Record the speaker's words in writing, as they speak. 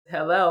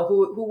hello,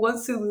 who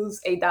wants to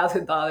lose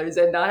 $8,000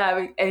 and not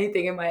having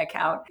anything in my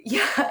account?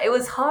 Yeah, it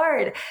was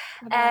hard.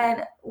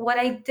 And what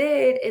I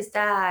did is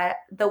that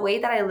the way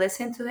that I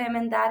listened to him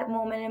in that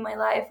moment in my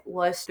life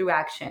was through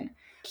action.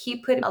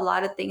 He put a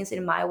lot of things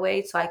in my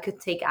way so I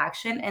could take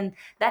action. And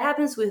that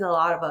happens with a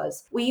lot of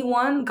us. We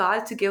want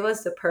God to give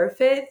us the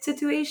perfect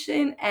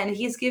situation, and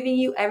He's giving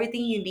you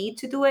everything you need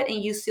to do it,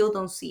 and you still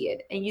don't see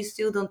it, and you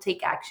still don't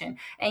take action.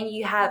 And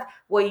you have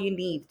what you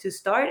need to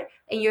start,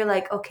 and you're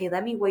like, okay,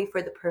 let me wait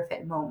for the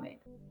perfect moment.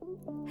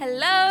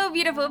 Hello,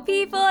 beautiful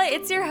people.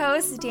 It's your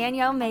host,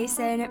 Danielle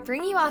Mason,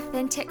 bringing you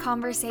authentic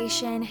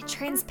conversation,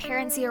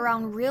 transparency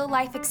around real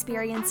life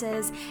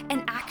experiences,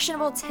 and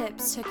actionable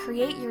tips to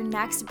create your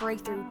next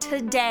breakthrough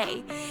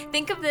today.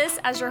 Think of this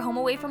as your home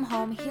away from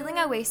home healing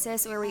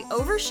oasis where we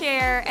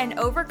overshare and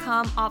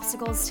overcome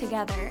obstacles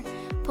together.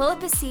 Pull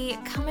up a seat,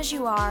 come as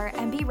you are,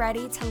 and be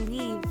ready to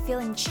leave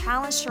feeling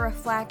challenged to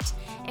reflect,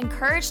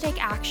 encouraged to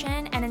take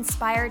action, and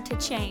inspired to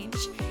change.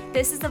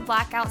 This is the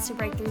Blackouts to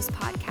Breakthroughs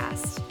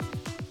podcast.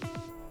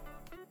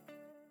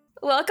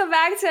 Welcome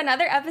back to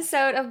another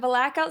episode of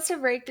Blackouts to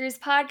Breakthroughs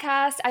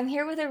podcast. I'm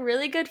here with a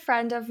really good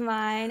friend of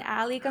mine,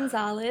 Ali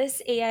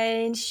Gonzalez,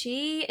 and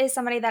she is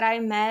somebody that I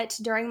met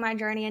during my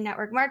journey in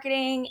network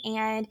marketing,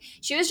 and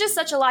she was just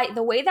such a light.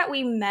 The way that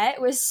we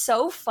met was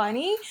so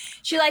funny.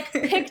 She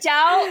picked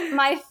out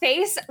my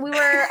face. We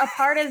were a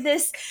part of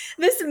this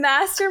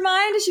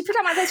mastermind, and she picked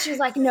out my face. She was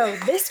like, no,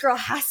 this girl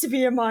has to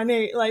be in my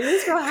mate.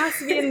 This girl has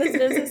to be in this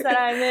business that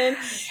I'm in.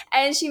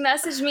 And she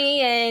messaged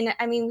me, and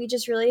we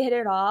just really hit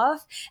it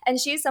off. And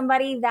she's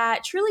somebody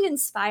that truly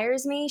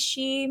inspires me.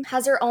 She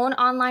has her own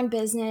online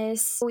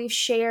business. We've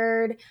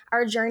shared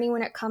our journey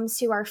when it comes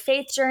to our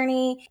faith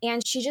journey.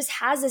 And she just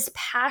has this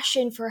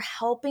passion for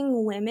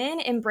helping women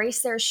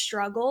embrace their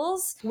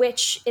struggles,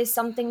 which is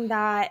something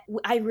that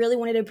I really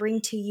wanted to bring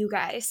to you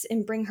guys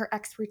and bring her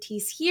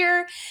expertise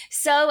here.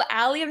 So,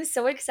 Ali, I'm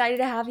so excited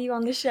to have you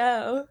on the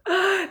show.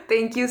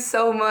 Thank you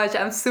so much.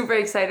 I'm super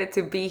excited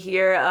to be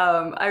here.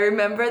 I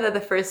remember that the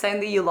first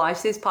time that you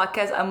launched this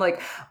podcast, I'm like,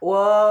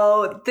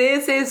 whoa,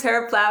 this is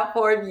her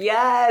platform.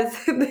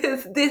 Yes,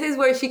 this is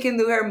where she can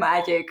do her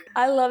magic.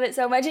 I love it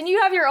so much. And you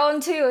have your own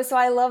too, so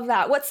I love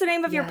that. What's the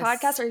name of your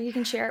podcast, or you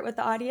can share it with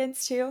the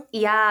audience too?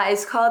 Yeah,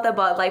 it's called the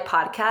Bud Light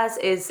Podcast.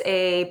 It's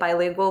a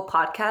bilingual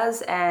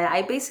podcast, and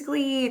I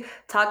basically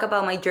talk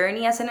about my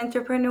journey as an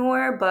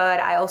entrepreneur, but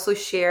I also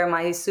share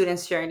my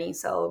students' journey,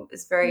 so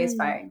it's very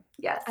inspiring.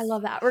 Yes. I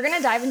love that. We're going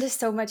to dive into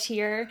so much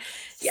here.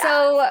 Yeah.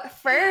 So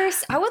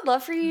first, I would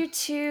love for you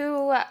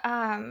to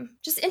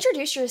just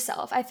introduce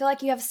yourself. I feel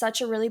like you have such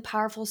a really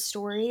powerful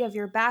story of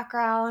your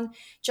background,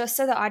 just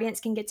so the audience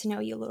can get to know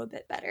you a little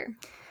bit better.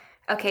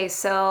 Okay,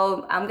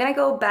 so I'm going to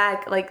go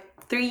back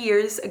 3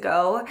 years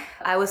ago.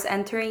 I was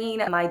entering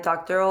my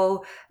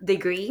doctoral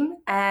degree,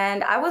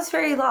 and I was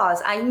very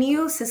lost. I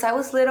knew since I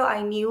was little,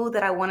 I knew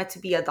that I wanted to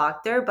be a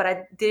doctor, but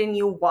I didn't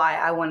know why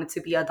I wanted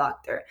to be a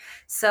doctor.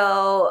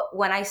 So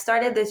when I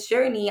started this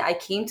journey, I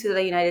came to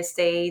the United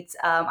States.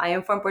 I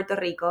am from Puerto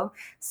Rico,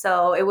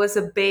 so it was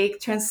a big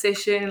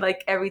transition,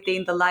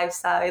 everything, the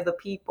lifestyle, the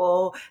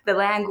people, the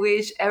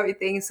language,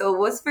 everything. So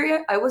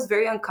I was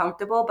very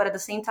uncomfortable, but at the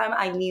same time,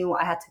 I knew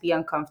I had to be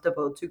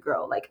uncomfortable to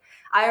grow.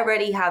 I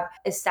already have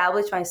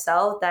established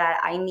myself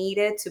that I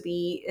needed to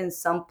be in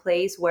some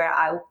place where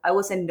I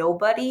was a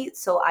nobody,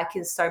 so I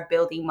can start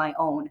building my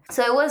own.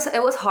 So it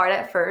was hard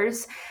at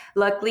first.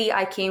 Luckily,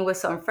 I came with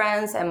some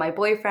friends and my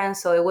boyfriend,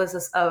 so it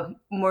was a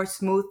more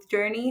smooth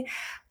journey.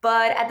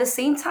 But at the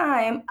same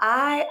time,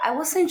 I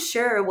wasn't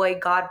sure why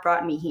God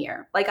brought me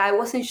here. I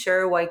wasn't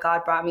sure why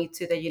God brought me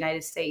to the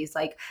United States.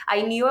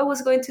 I knew I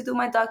was going to do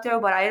my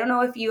doctorate, but I don't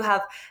know if you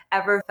have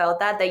ever felt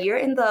that you're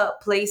in the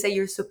place that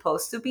you're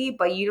supposed to be,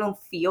 but you don't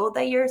feel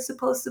that you're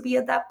supposed to be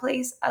at that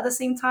place at the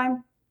same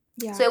time.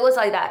 Yeah. So it was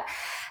like that.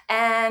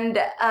 And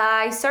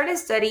I started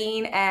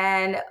studying,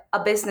 and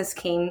a business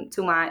came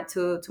to my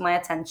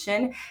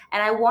attention,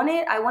 and I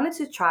wanted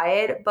to try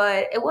it,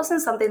 but it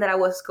wasn't something that I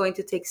was going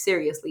to take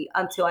seriously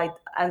until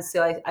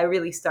I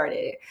really started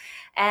it.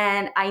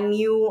 And I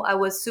knew I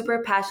was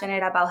super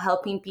passionate about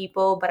helping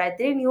people, but I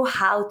didn't know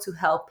how to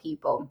help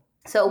people.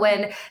 So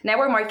when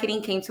network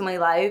marketing came to my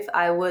life,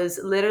 I was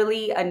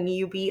literally a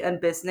newbie in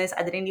business.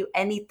 I didn't know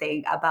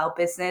anything about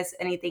business,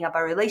 anything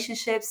about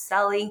relationships,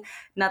 selling,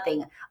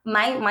 nothing.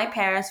 My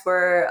parents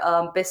were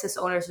business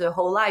owners their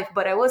whole life,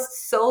 but I was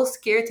so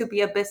scared to be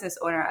a business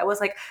owner. I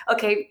was like,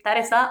 okay, that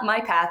is not my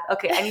path.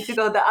 Okay, I need to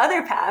go the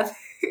other path.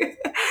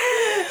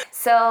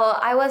 So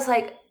I was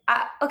like,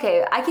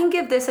 okay, I can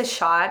give this a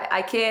shot.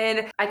 I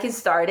can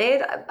start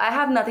it. I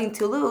have nothing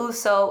to lose.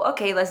 So,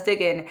 okay, let's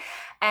dig in.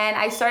 And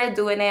I started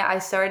doing it. I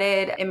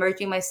started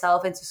immersing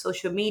myself into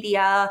social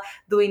media,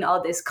 doing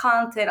all this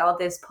content, all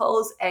this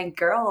posts. And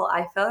girl,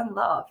 I fell in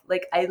love.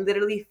 I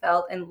literally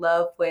fell in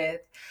love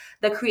with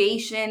the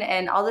creation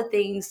and all the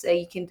things that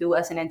you can do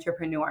as an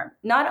entrepreneur.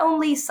 Not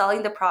only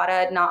selling the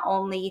product, not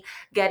only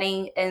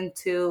getting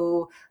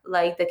into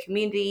the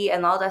community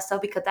and all that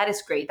stuff, because that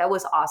is great. That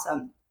was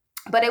awesome.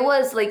 But it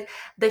was like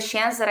the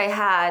chance that I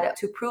had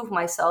to prove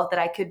myself that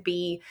I could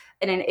be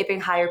in an even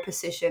higher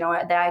position,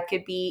 or that I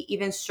could be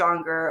even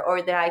stronger,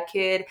 or that I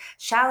could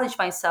challenge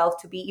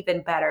myself to be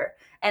even better.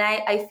 And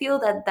I feel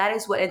that that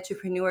is what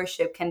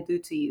entrepreneurship can do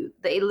to you.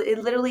 That it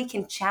literally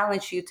can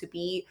challenge you to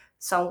be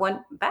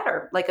someone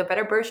better, like a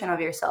better version of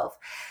yourself.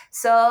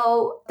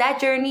 So that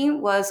journey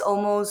was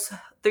almost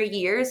 3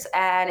 years,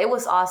 and it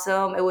was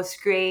awesome. It was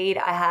great.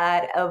 I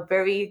had a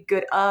very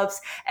good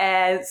ups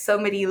and so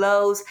many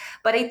lows,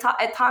 but it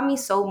taught me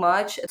so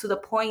much, to the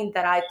point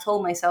that I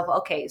told myself,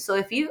 okay, so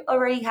if you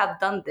already have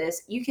done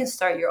this, you can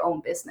start your own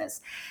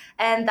business.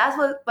 And that's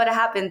what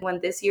happened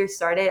when this year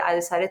started. I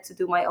decided to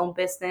do my own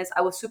business.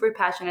 I was super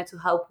passionate to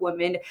help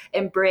women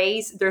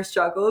embrace their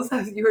struggles,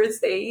 as you were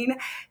saying.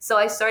 So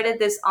I started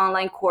this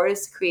online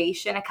course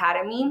creation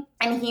academy.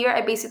 And here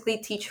I basically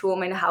teach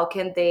women how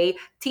can they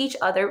teach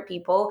other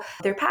people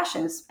their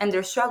passions and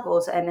their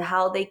struggles, and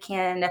how they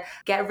can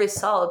get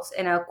results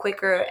in a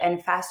quicker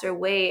and faster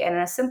way, and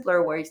in a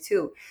simpler way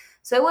too.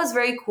 So it was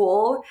very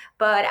cool,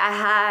 but I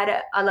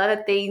had a lot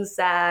of things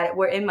that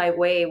were in my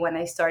way when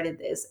I started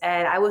this.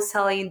 And I was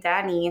telling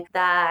Danny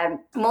that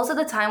most of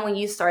the time when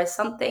you start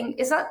something,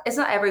 it's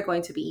not ever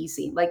going to be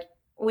easy. Like,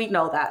 we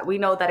know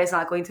that it's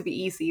not going to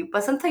be easy,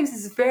 but sometimes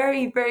it's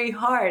very, very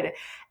hard.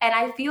 And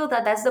I feel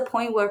that that's the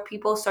point where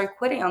people start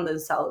quitting on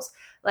themselves.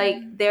 Like,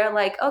 they're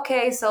like,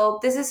 okay, so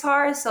this is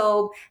hard,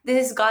 so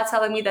this is God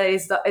telling me that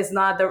it's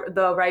not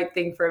the right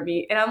thing for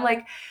me. And I'm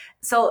like,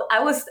 so I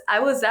was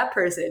that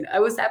person.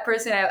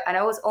 And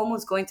I was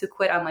almost going to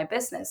quit on my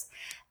business.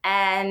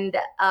 And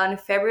on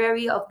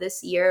February of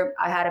this year,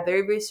 I had a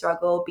very, very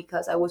struggle,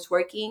 because I was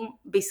working,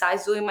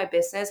 besides doing my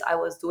business, I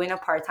was doing a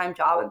part-time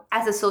job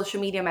as a social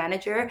media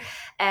manager.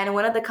 And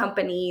one of the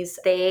companies,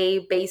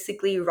 they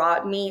basically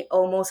robbed me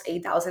almost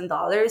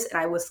 $8,000,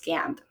 and I was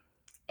scammed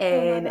Oh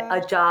my in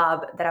a gosh.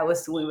 job that I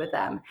was doing with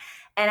them.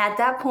 And at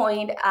that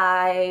point,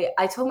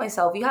 I told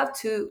myself, you have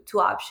two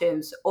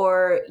options: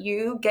 or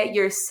you get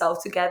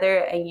yourself together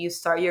and you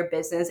start your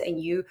business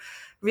and you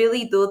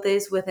really do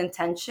this with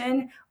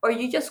intention, or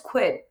you just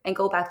quit and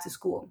go back to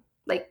school.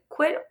 Like,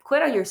 quit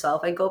on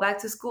yourself and go back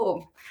to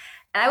school.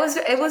 And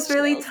it was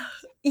really Chills.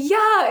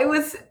 yeah, it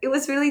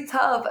was really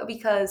tough,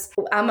 because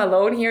I'm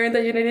alone here in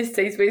the United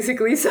States,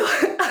 basically. So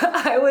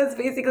I was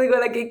basically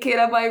gonna get kicked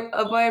out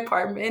of my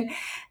apartment,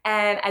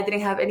 and I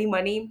didn't have any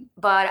money,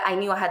 but I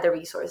knew I had the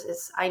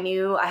resources. I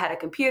knew I had a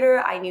computer.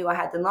 I knew I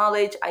had the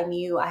knowledge. I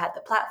knew I had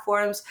the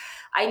platforms.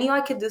 I knew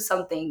I could do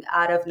something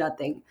out of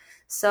nothing.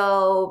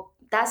 So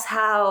that's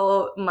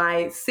how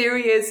my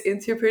serious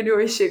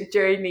entrepreneurship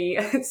journey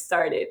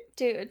started.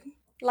 Dude,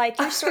 like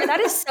your story, that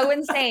is so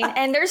insane.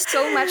 And there's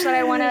so much that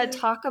I want to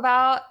talk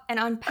about and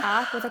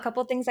unpack with a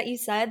couple things that you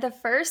said. The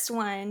first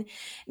one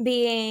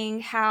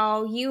being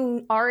how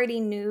you already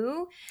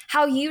knew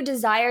how you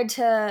desired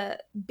to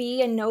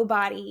be a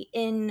nobody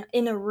in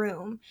a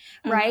room,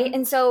 right? Hmm.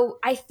 And so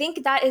I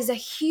think that is a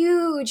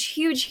huge,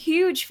 huge,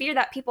 huge fear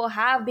that people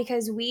have,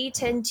 because we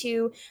tend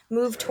to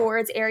move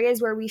towards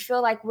areas where we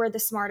feel like we're the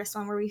smartest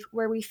one,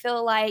 where we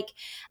feel like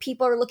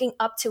people are looking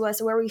up to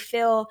us, where we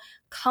feel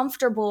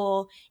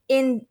comfortable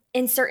in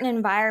certain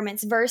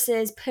environments,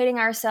 versus putting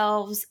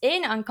ourselves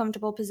in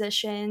uncomfortable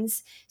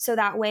positions so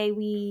that way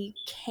we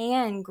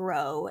can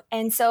grow.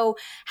 And so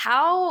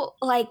how,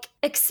 like,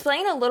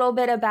 explain a little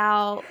bit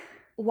about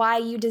why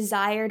you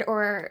desired,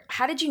 or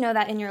how did you know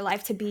that in your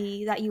life to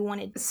be that you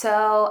wanted.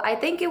 So I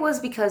think it was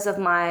because of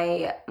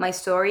my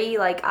story.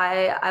 Like,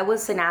 I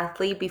was an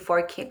athlete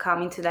before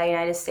coming to the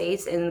United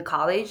States in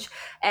college,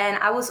 and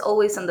I was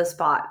always on the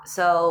spot.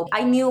 So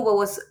I knew what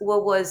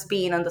was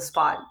being on the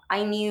spot.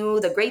 I knew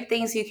the great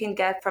things you can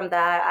get from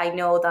that. I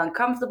know the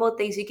uncomfortable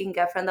things you can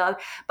get from that.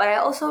 But I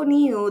also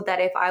knew that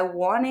if I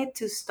wanted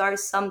to start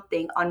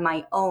something on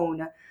my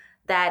own,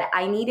 that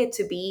I needed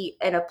to be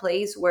in a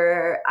place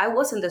where I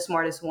wasn't the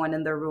smartest one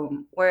in the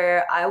room,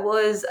 where I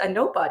was a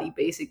nobody,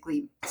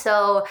 basically.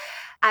 So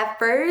at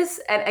first,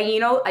 and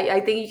I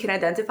think you can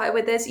identify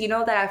with this,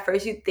 that at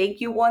first you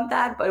think you want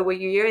that, but when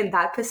you're in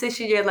that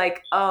position, you're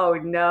like, oh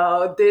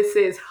no, this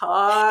is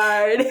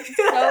hard.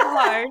 So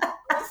hard.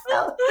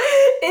 So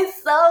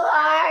it's so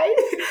hard.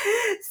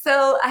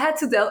 So I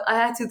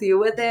had to deal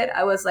with it.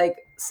 I was like,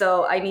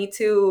 so I need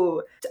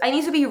to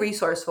be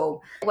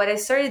resourceful. What I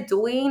started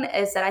doing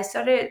is that I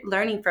started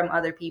learning from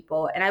other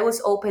people, and I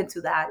was open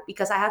to that,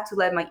 because I had to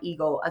let my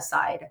ego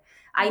aside.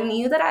 I Yeah.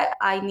 knew that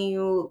I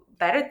knew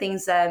better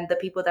things than the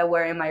people that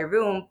were in my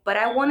room, but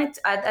I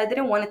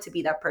didn't want it to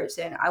be that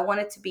person. I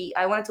wanted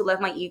to let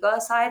my ego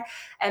aside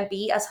and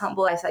be as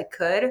humble as I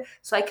could,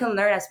 so I can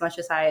learn as much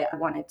as I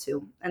wanted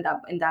to in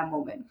that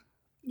moment.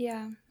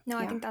 Yeah. No,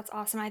 I Yeah. think that's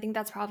awesome. I think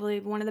that's probably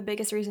one of the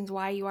biggest reasons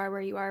why you are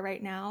where you are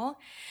right now.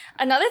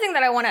 Another thing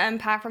that I want to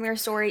unpack from your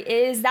story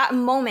is that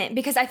moment,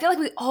 because I feel like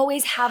we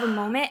always have a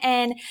moment,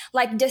 and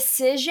like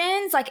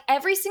decisions, like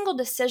every single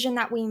decision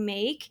that we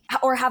make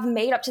or have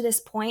made up to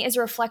this point is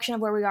a reflection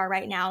of where we are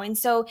right now. And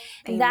so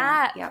Amen.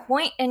 that Yeah.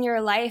 point in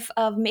your life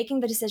of making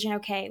the decision,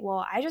 okay,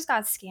 well, I just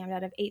got scammed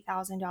out of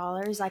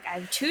 $8,000. Like I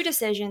have two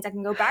decisions. I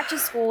can go back to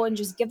school and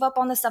just give up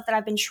on the stuff that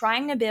I've been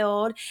trying to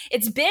build.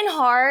 It's been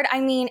hard.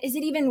 I mean, is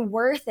it even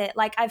worth it?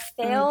 Like I've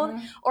failed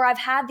Mm-hmm. or I've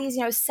had these,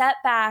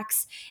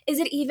 setbacks. Is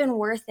it even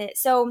worth it?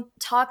 So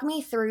talk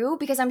me through,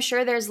 because I'm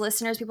sure there's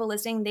listeners, people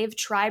listening, they've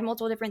tried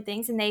multiple different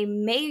things and they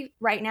may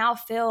right now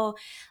feel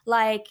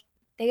like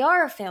they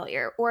are a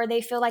failure, or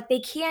they feel like they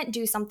can't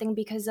do something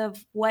because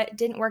of what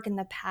didn't work in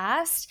the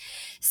past.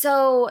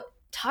 So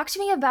talk to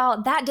me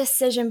about that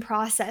decision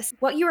process,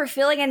 what you were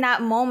feeling in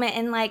that moment.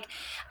 And like,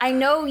 I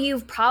know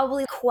you've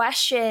probably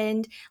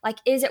questioned, like,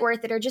 is it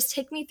worth it? Or just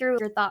take me through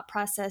your thought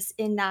process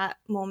in that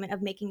moment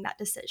of making that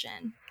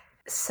decision.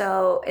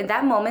 So in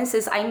that moment,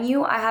 since I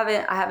knew I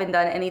haven't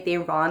done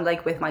anything wrong,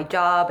 like with my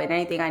job and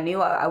anything, I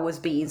knew I was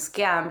being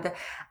scammed.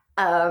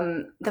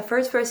 The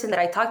first person that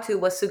I talked to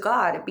was to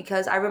God,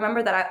 because I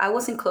remember that I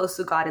wasn't close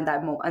to God in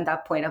in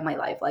that point of my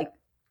life. Like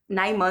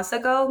 9 months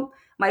ago,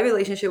 my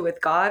relationship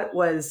with God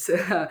was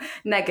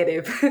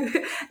negative,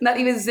 not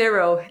even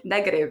zero,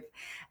 negative.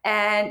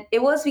 And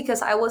it was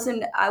because I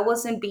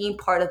wasn't being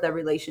part of the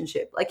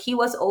relationship. Like he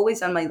was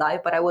always in my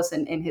life, but I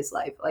wasn't in his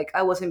life. Like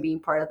I wasn't being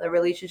part of the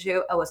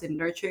relationship. I wasn't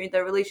nurturing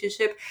the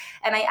relationship.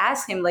 And I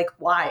asked him, like,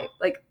 why?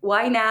 Like,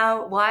 why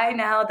now? Why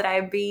now that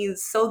I'm being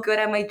so good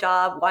at my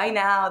job? Why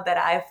now that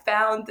I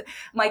found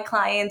my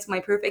clients,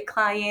 my perfect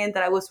client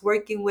that I was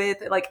working with?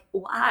 Like,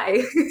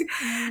 why?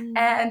 Mm.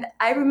 And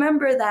I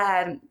remember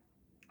that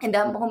in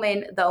that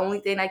moment, the only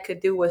thing I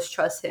could do was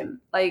trust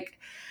him. Like,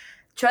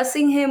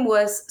 trusting him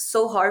was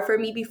so hard for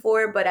me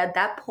before, but at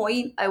that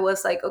point I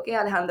was like, okay,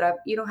 Alejandra,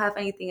 you don't have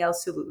anything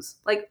else to lose.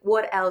 Like,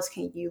 what else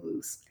can you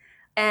lose?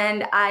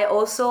 And I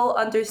also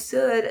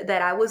understood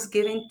that I was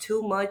giving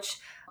too much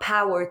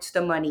power to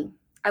the money.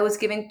 I was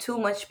giving too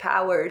much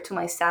power to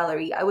my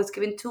salary. I was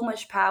giving too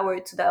much power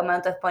to the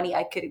amount of money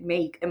I could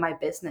make in my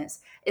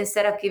business,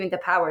 instead of giving the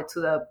power to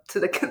the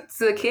to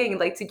the king,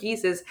 like to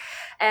Jesus.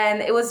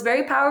 And it was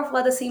very powerful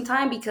at the same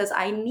time, because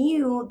I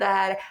knew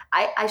that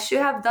I should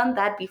have done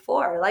that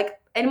before.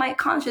 Like in my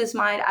conscious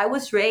mind, I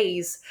was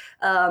raised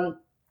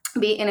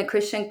be in a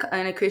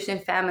Christian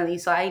family,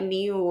 so I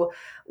knew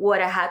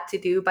what I had to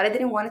do, but I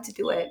didn't want to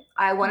do it.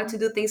 I wanted to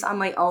do things on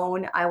my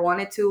own. I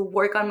wanted to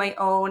work on my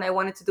own. I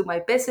wanted to do my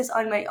business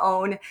on my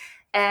own.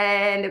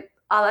 And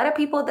a lot of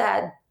people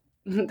that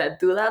that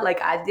do that like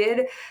I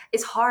did,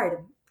 it's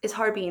hard. It's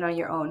hard being on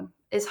your own.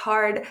 It's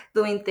hard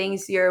doing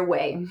things your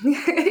way.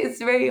 It's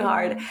very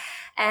hard. Mm.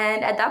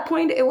 And at that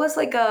point, it was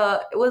like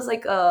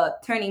a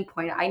turning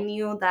point. I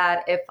knew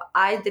that if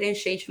I didn't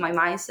change my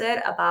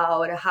mindset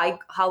about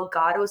how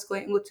God was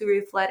going to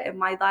reflect in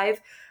my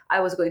life, I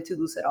was going to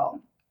lose it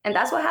all. And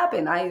that's what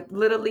happened. I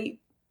literally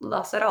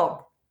lost it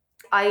all.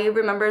 I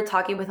remember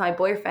talking with my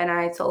boyfriend, and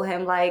I told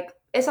him, like,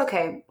 it's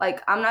okay.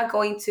 Like, I'm not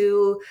going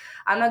to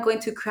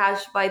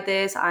crash by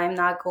this. I'm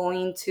not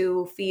going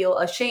to feel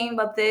ashamed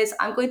of this.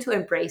 I'm going to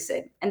embrace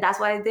it. And that's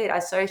what I did. I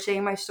started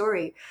sharing my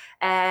story.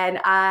 And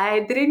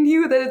I didn't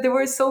knew that there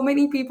were so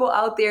many people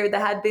out there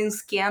that had been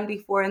scammed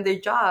before in their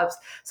jobs.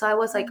 So I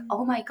was like,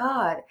 oh my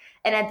God.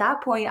 And at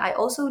that point, I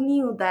also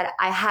knew that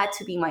I had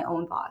to be my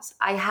own boss.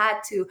 I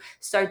had to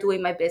start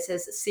doing my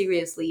business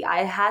seriously.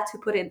 I had to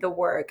put in the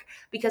work,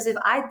 because if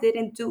I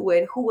didn't do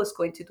it, who was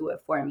going to do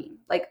it for me?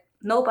 Like,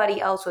 nobody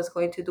else was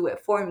going to do it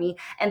for me.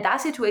 And that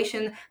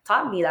situation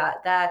taught me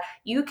that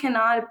you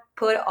cannot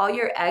put all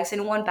your eggs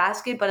in one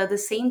basket, but at the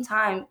same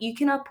time you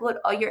cannot put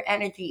all your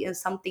energy in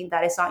something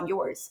that is not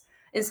yours,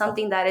 in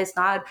something that is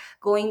not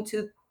going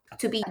to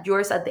be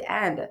yours at the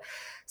end.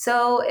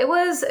 So it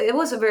was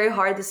a very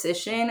hard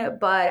decision,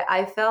 but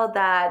I felt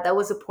that that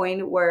was a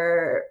point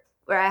where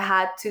I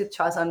had to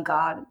trust on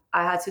God.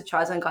 I had to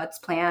trust on God's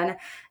plan,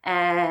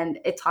 and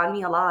it taught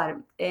me a lot.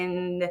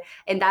 In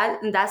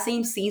that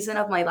same season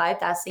of my life,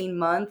 that same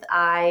month,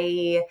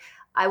 I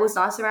was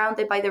not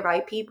surrounded by the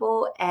right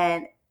people,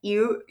 and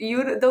you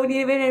don't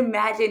even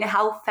imagine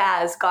how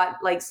fast God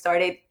like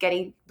started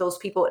getting those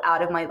people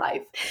out of my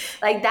life.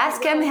 Like that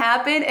scam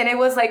happened, and it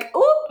was like,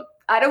 oop,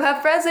 I don't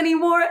have friends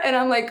anymore. And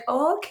I'm like,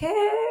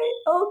 okay,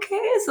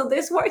 so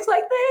this works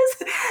like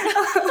this.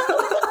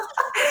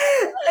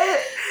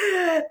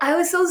 I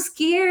was so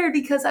scared,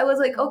 because I was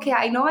like, okay,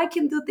 I know I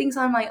can do things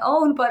on my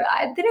own, but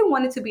I didn't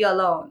want it to be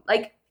alone.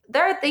 Like,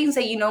 there are things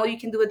that you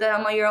can do it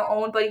on your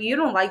own, but you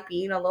don't like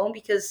being alone,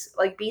 because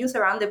like being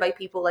surrounded by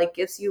people like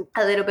gives you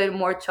a little bit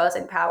more trust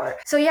and power.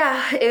 So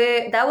yeah,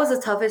 that was the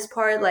toughest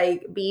part,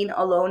 like being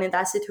alone in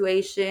that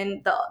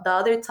situation. The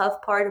other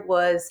tough part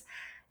was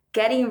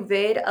getting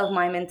rid of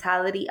my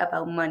mentality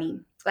about money,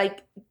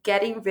 like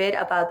getting rid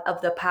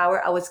of the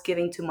power I was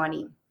giving to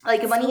money.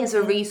 Like, money So is a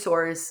good.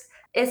 resource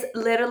It's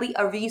literally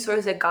a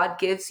resource that God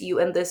gives you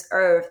in this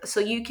earth so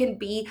you can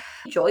be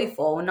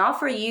joyful, not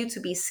for you to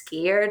be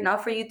scared,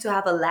 not for you to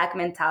have a lack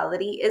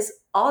mentality. It's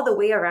all the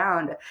way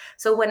around.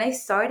 So when I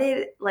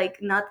started like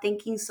not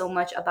thinking so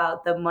much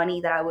about the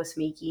money that I was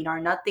making, or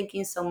not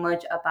thinking so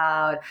much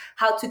about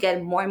how to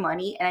get more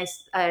money, and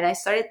I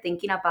started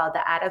thinking about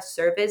the act of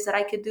service that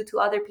I could do to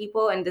other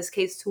people, in this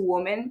case to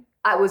women,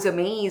 I was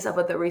amazed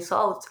about the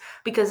results.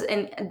 Because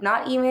in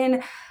not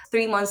even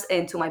 3 months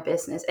into my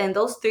business, in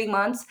those 3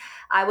 months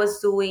I was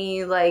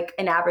doing like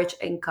an average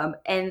income.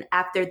 And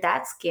after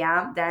that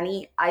scam,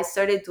 Danny, I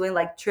started doing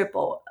like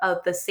triple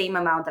of the same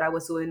amount that I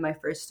was doing in my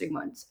first 3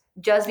 months,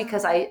 just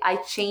because I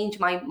changed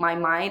my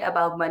mind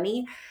about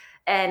money,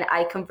 and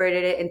I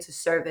converted it into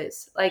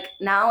service. Like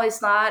now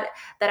it's not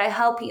that I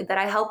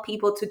help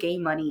people to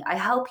gain money. I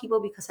help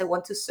people because I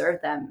want to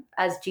serve them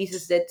as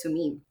Jesus did to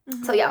me.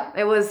 So yeah,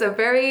 it was a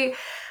very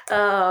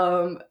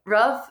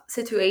rough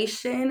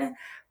situation,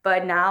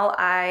 but now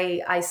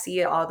I see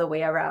it all the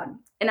way around.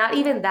 And not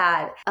even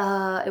that.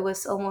 It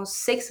was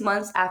almost 6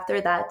 months after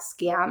that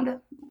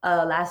scammed,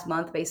 last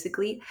month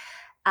basically.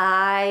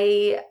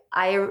 I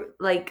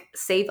like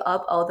save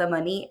up all the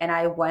money and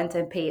I went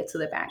and paid it to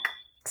the bank.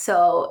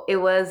 So it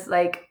was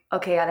like,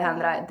 okay,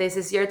 Alejandra, this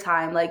is your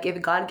time. Like, if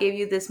God gave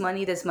you this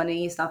money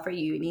is not for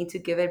you. You need to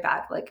give it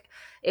back. Like,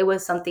 it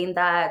was something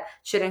that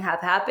shouldn't have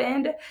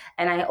happened.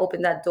 And I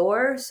opened that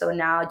door. So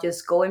now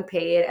just go and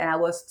pay it. And I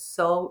was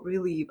so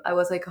relieved. I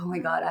was like, oh my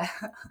God,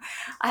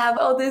 I have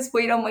all this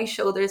weight on my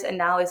shoulders. And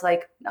now it's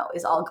like, no,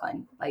 it's all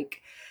gone.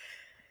 Like,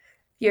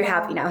 you're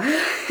happy now.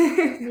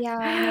 Yeah,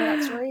 no,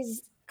 that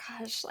story's,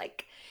 gosh,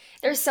 like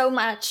there's so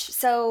much.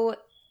 So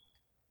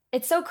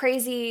it's so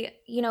crazy,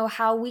 you know,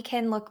 how we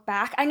can look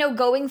back. I know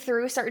going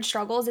through certain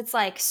struggles, it's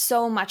like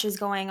so much is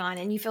going on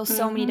and you feel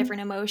so many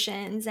different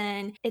emotions.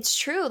 And it's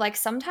true, like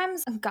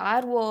sometimes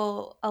God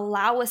will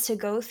allow us to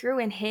go through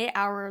and hit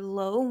our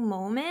low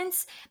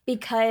moments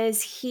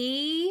because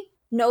He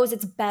knows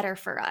it's better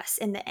for us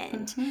in the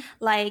end.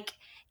 Like,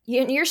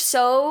 you're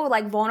so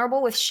like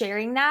vulnerable with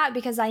sharing that,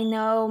 because I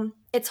know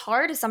it's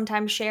hard to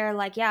sometimes share,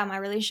 like, yeah, my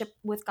relationship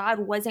with God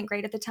wasn't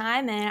great at the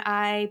time and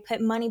I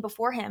put money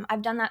before Him.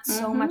 I've done that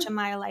so much in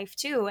my life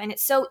too. And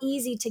it's so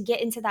easy to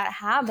get into that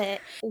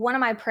habit. One of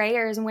my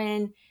prayers,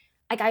 when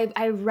like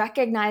I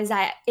recognize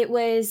that it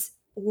was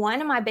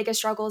one of my biggest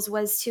struggles,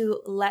 was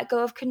to let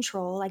go of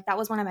control. Like that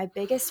was one of my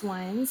biggest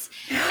ones.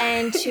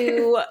 And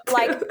to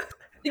like,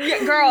 yeah,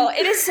 girl,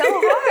 it is so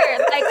hard.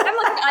 Like I'm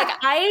like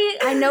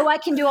I know I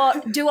can do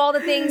all the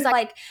things.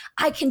 Like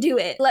I can do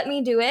it. Let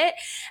me do it.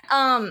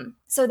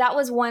 So that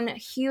was one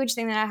huge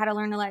thing that I had to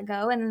learn to let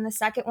go. And then the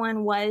second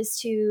one was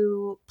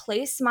to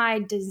place my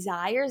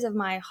desires of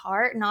my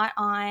heart not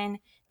on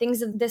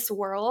things of this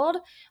world,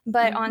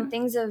 but on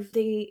things of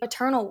the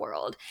eternal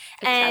world.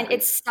 Exactly. And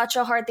it's such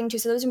a hard thing too.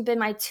 So those have been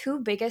my two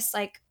biggest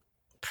like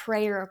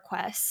prayer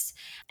requests.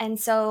 And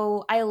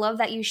so I love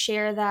that you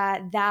share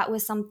that that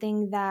was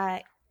something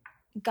that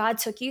God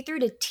took you through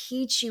to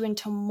teach you and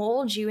to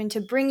mold you and to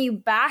bring you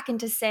back and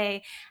to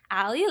say,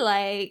 Allie,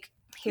 like,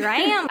 here I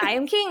am. I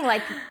am king.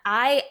 Like,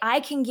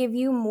 I can give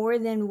you more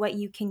than what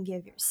you can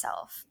give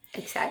yourself.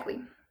 Exactly.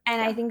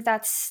 And I think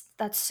that's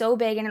so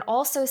big. And it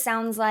also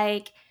sounds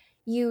like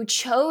you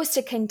chose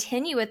to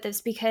continue with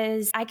this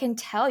because I can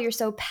tell you're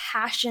so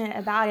passionate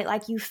about it.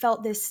 Like you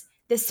felt this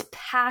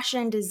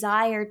passion,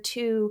 desire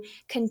to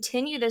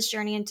continue this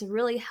journey and to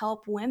really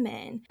help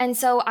women. And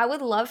so I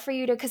would love for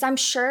you to, because I'm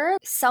sure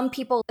some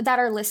people that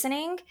are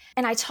listening,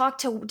 and I talk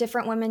to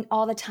different women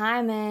all the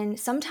time, and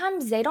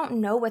sometimes they don't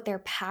know what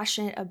they're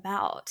passionate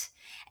about.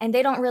 And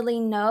they don't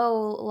really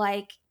know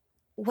like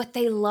what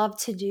they love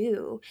to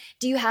do.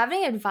 Do you have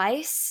any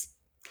advice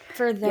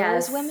for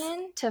those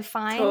women to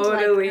find like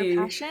their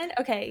passion?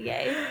 Okay,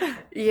 yay.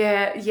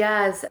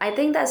 Yes. I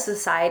think that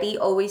society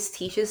always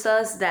teaches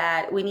us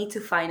that we need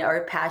to find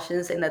our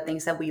passions in the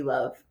things that we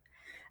love.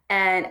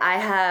 And I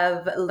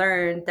have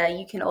learned that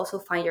you can also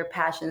find your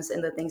passions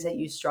in the things that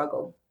you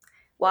struggle.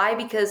 Why?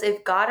 Because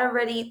if God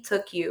already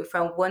took you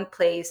from one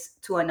place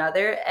to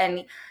another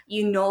and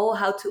you know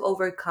how to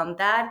overcome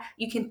that,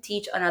 you can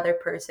teach another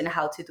person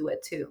how to do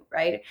it too,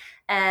 right?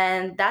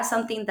 And that's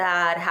something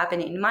that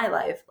happened in my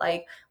life.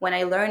 Like when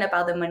I learned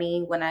about the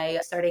money, when I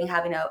started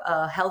having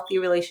a healthy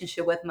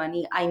relationship with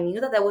money, I knew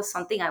that that was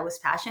something I was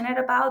passionate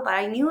about, but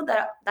I knew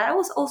that that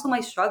was also my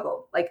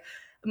struggle. Like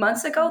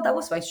months ago, that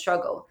was my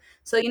struggle.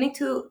 So you need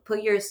to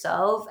put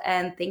yourself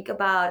and think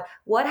about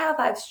what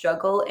have I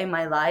struggled in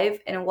my life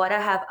and what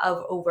I have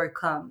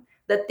overcome.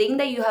 The thing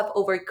that you have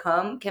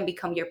overcome can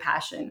become your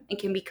passion and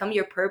can become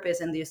your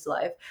purpose in this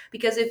life.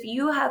 Because if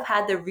you have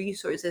had the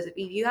resources, if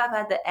you have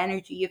had the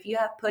energy, if you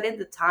have put in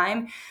the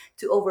time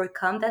to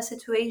overcome that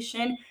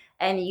situation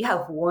and you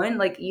have won,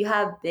 like you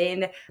have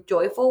been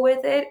joyful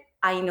with it,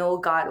 I know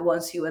God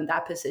wants you in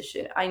that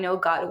position. I know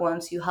God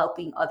wants you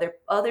helping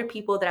other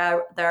people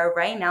that are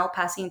right now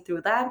passing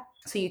through that,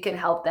 so you can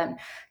help them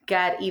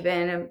get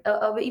even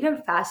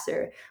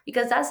faster.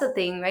 Because that's the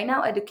thing right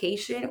now,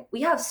 education,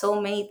 we have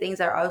so many things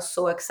that are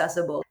so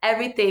accessible.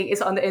 Everything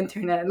is on the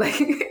internet.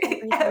 Like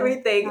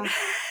everything. Yeah.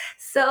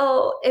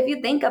 So if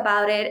you think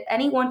about it,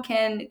 anyone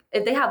can,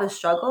 if they have a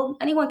struggle,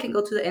 anyone can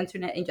go to the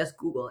internet and just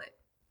Google it.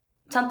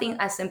 Something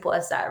as simple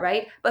as that,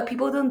 right? But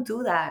people don't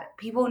do that.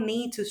 People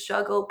need to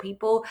struggle.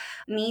 People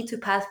need to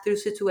pass through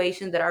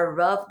situations that are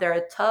rough, that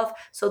are tough,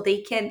 so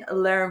they can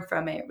learn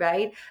from it,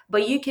 right?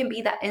 But you can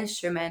be that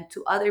instrument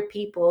to other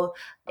people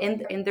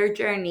in their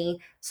journey,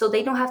 so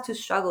they don't have to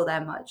struggle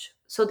that much.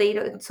 So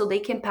they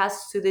can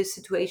pass through this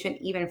situation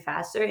even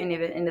faster and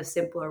even in a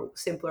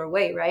simpler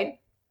way, right?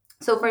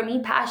 So for me,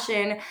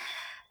 passion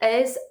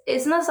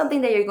it's not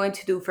something that you're going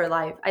to do for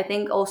life. I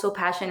think also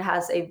passion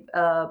has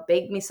a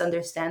big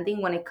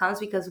misunderstanding when it comes,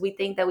 because we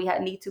think that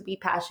need to be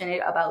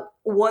passionate about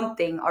one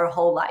thing our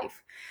whole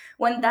life,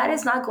 when that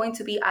is not going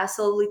to be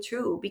absolutely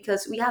true,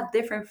 because we have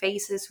different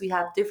phases, we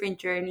have different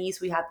journeys,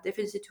 we have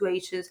different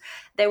situations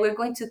that we're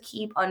going to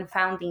keep on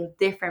founding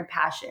different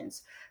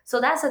passions. So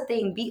that's the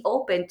thing, be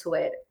open to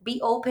it, be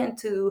open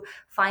to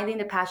finding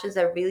the passions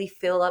that really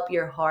fill up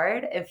your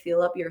heart and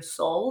fill up your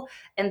soul.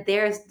 And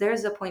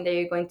there's a point that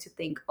you're going to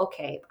think,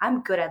 okay,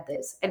 I'm good at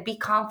this, and be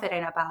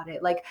confident about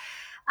it. Like,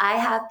 I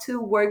had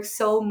to work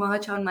so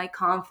much on my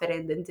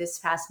confidence in this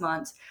past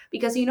month,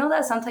 because you know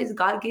that sometimes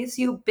God gives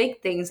you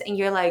big things and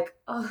you're like,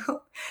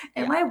 oh,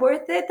 am Yeah. I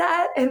worth it?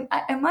 That am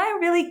I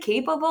really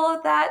capable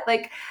of that?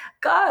 Like,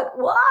 God,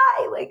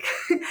 why? Like,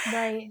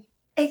 Right.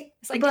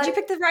 It's like, did you but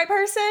pick the right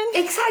person?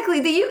 exactly.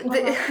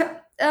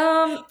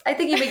 I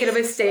think you're making a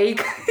mistake.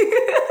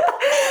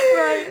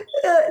 Right.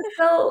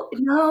 So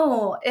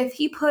no, if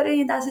he put it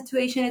in that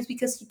situation, it's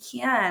because he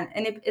can,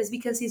 and it's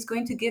because he's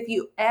going to give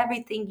you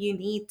everything you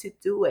need to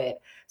do it.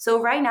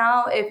 So right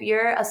now, if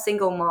you're a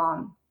single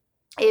mom,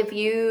 if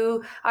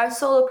you are a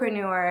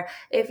solopreneur,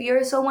 if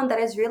you're someone that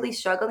is really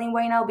struggling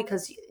right now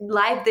because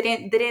life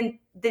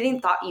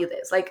didn't taught you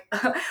this, like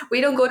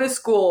we don't go to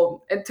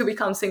school to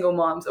become single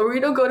moms, or we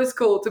don't go to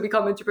school to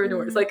become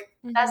entrepreneurs. Mm-hmm. Like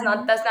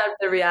Mm-hmm. that's not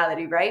the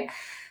reality, right?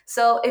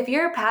 So if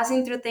you're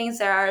passing through things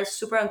that are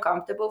super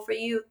uncomfortable for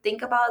you,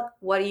 think about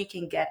what you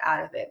can get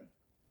out of it.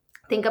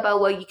 Think about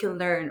what you can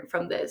learn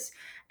from this.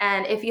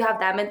 And if you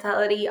have that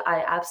mentality,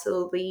 I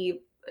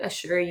absolutely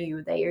assure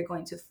you that you're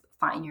going to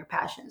find your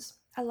passions.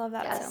 I love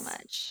that so Yes.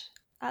 much.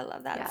 I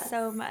love that Yes.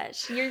 so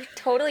much. You're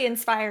totally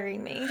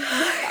inspiring me.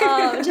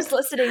 Just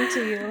listening to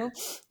you,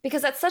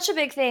 because that's such a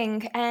big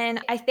thing.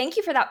 And I thank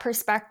you for that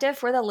perspective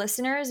for the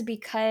listeners,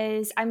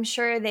 because I'm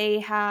sure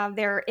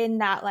they're in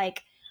that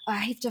like, "Oh, I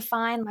have to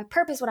find my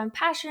purpose, what I'm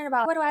passionate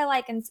about, what do I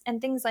like,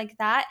 and things like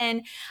that."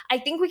 And I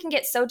think we can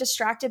get so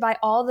distracted by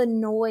all the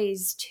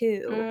noise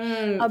too,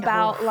 Oh.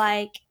 about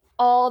like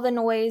all the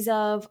noise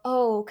of,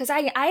 oh, because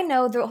I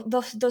know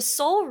the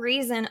sole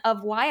reason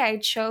of why I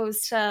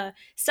chose to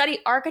study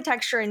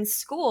architecture in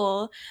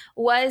school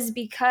was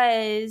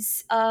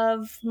because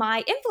of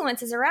my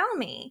influences around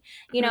me.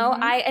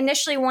 Mm-hmm. I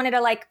initially wanted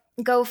to like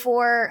go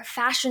for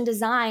fashion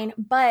design,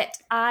 but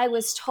I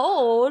was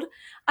told,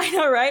 I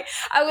know, right?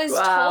 I was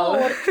Wow.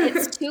 told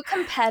it's too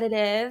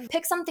competitive,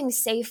 pick something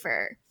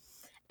safer.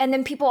 And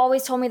then people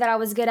always told me that I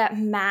was good at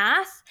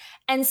math.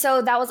 And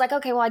so that was like,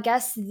 okay, well, I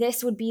guess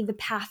this would be the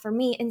path for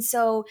me. And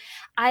so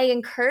I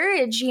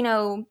encourage,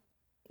 you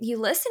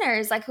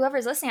listeners, like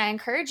whoever's listening, I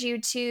encourage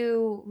you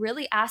to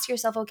really ask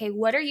yourself, okay,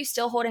 what are you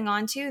still holding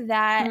on to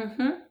that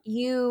Mm-hmm.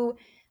 you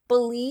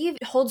believe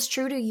holds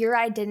true to your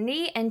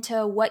identity and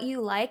to what you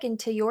like and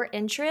to your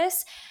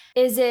interests?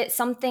 Is it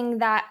something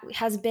that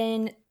has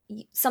been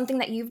something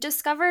that you've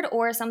discovered,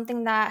 or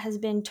something that has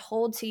been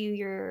told to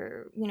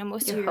you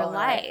most Your of your whole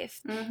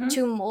life. life Mm-hmm.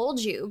 to mold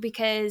you?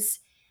 Because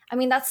I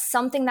mean, that's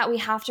something that we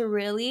have to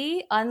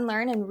really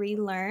unlearn and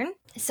relearn.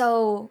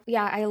 So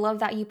yeah, I love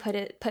that you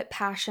put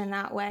passion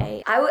that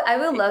way. I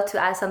would love to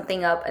add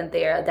something up in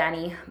there,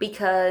 Danny,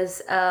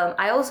 because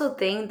I also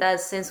think that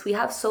since we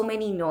have so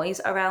many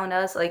noise around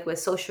us, like with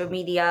social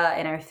media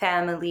and our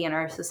family and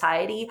our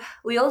society,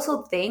 we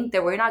also think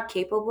that we're not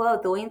capable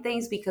of doing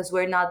things because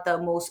we're not the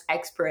most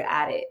expert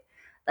at it.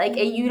 Like,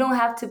 and you Mm-hmm. don't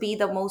have to be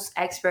the most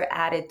expert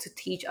at it to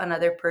teach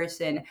another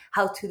person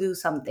how to do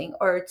something,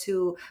 or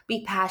to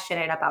be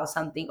passionate about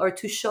something, or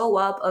to show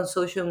up on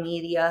social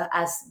media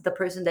as the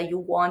person that you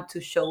want to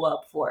show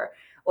up for,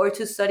 or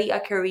to study a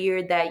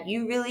career that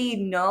you really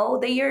know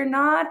that you're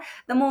not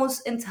the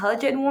most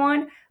intelligent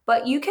one,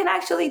 but you can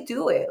actually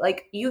do it.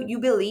 Like, you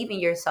believe in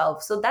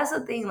yourself. So that's the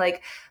thing.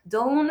 Like,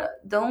 don't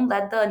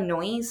let the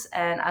noise,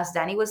 and as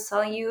Danny was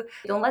telling you,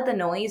 don't let the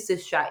noise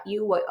distract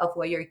you of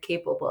what you're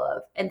capable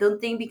of. And don't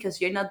think because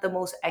you're not the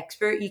most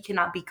expert you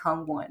cannot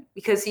become one,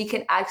 because you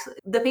can actually.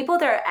 The people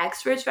that are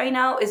experts right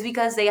now is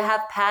because they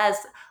have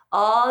passed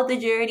all the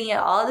journey and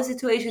all the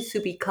situations to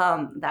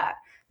become that,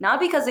 not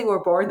because they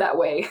were born that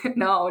way.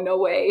 No, no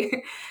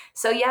way.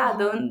 So yeah,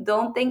 Mm-hmm.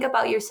 don't think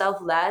about yourself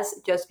less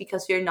just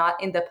because you're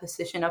not in the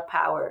position of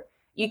power.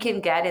 You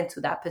can get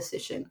into that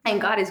position, and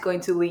Right. God is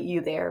going to lead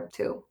you there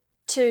too.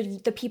 To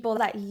the people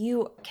that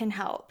you can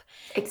help.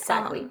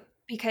 Exactly.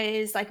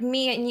 Because like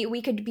me and you,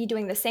 we could be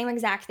doing the same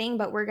exact thing,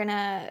 but we're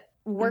gonna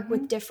work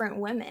with Mm-hmm. different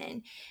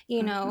women,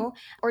 Mm-hmm.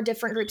 or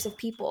different groups of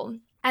people.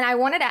 And I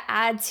wanted to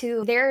add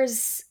to,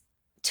 there's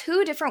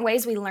two different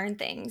ways we learn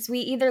things. We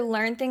either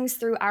learn things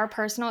through our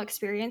personal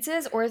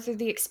experiences or through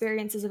the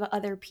experiences of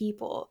other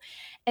people.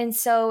 And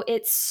so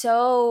it's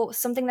so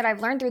something that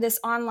I've learned through this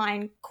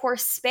online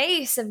course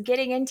space of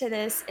getting into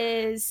this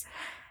is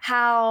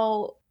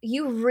how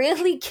you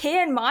really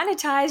can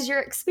monetize your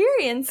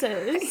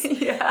experiences.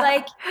 Yeah.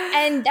 Like,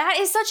 and that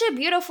is such a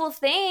beautiful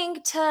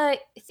thing to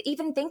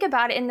even think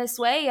about it in this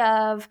way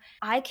of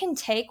I can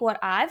take what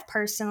I've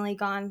personally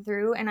gone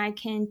through and I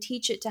can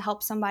teach it to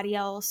help somebody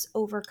else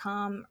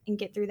overcome and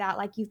get through that,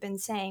 like you've been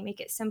saying, make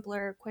it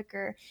simpler,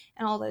 quicker,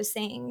 and all those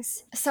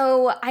things.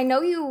 So I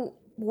know you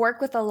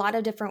work with a lot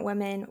of different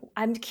women.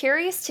 I'm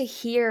curious to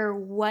hear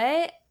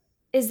what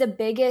is the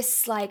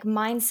biggest like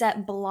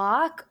mindset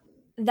block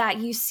that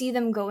you see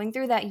them going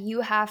through that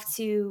you have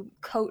to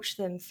coach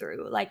them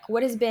through? Like,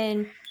 what has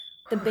been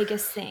the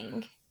biggest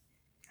thing?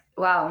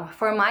 Wow.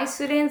 For my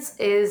students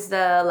is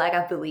the lack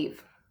of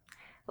belief.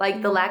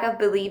 Like the lack Mm. of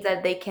belief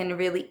that they can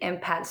really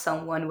impact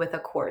someone with a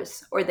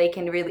course, or they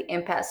can really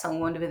impact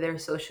someone with their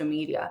social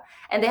media,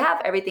 and they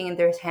have everything in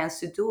their hands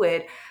to do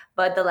it,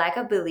 but the lack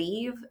of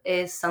belief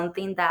is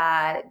something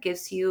that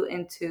gives you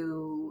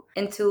into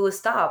a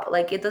stop.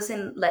 Like it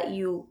doesn't let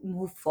you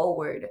move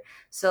forward.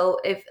 So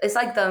if it's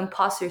like the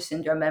imposter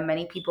syndrome that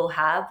many people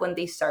have when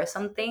they start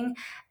something,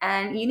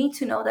 and you need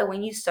to know that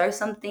when you start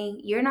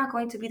something, you're not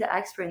going to be the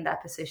expert in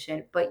that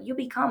position, but you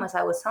become, as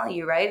I was telling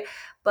you, right?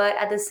 But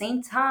at the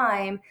same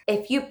time,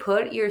 if you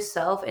put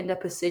yourself in the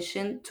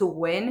position to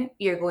win,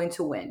 you're going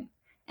to win.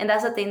 And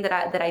that's the thing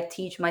that I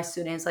teach my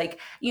students. Like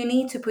you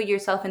need to put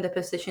yourself in the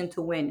position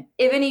to win.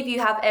 Even if you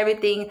have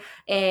everything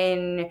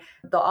in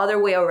the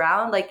other way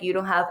around, like you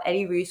don't have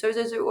any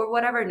resources or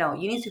whatever, no,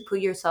 you need to put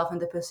yourself in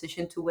the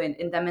position to win,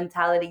 in the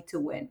mentality to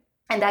win.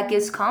 And that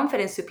gives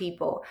confidence to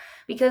people,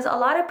 because a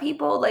lot of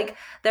people, like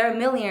they're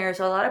millionaires,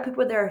 a lot of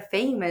people that are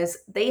famous,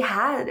 they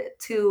had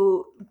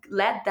to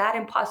let that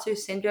imposter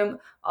syndrome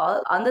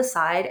all on the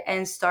side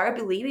and start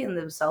believing in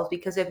themselves,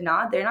 because if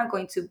not, they're not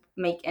going to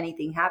make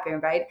anything happen,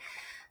 right?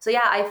 So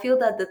yeah, I feel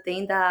that the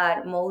thing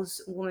that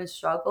most women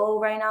struggle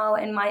right now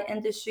in my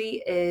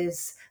industry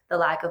is the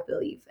lack of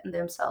belief in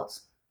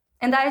themselves.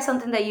 And that is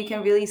something that you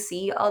can really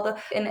see all the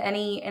in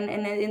any in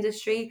an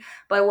industry.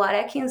 But what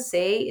I can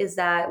say is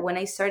that when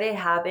I started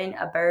having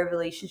a better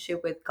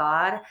relationship with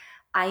God,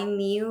 I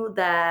knew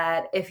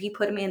that if He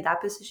put me in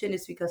that position,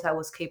 it's because I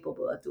was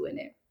capable of doing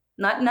it.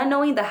 Not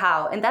knowing the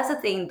how. And that's the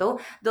thing.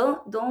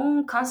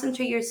 Don't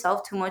concentrate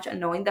yourself too much on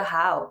knowing the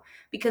how,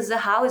 because the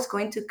how is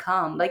going to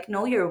come. Like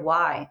know your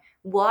why.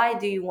 Why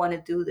do you want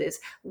to do this?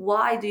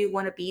 Why do you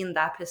want to be in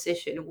that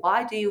position?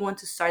 Why do you want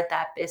to start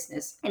that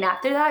business? And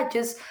after that,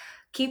 just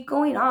keep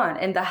going on,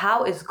 and the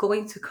how is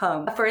going to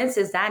come. For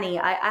instance, Danny,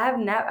 I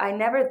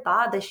never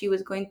thought that she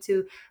was going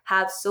to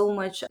have so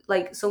much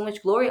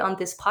glory on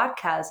this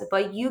podcast,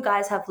 but you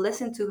guys have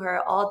listened to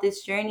her all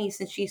this journey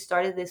since she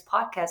started this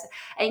podcast,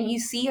 and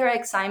you see her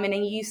excitement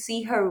and you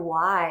see her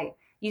why.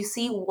 You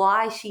see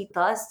why she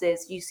does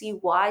this. You see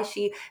why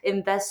she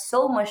invests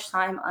so much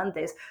time on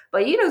this.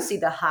 But you don't see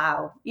the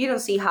how. You don't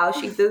see how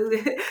she does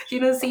it. You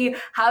don't see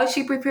how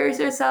she prepares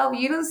herself.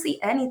 You don't see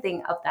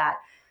anything of that.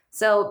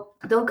 So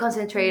don't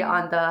concentrate Mm.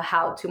 on the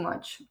how too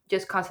much.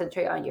 Just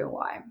concentrate on your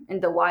why. And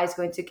the why is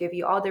going to give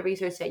you all the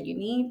research that you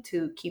need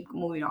to keep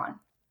moving on.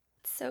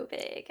 So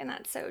big, and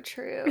that's so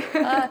true.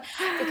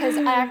 Because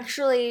I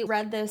actually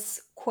read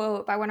this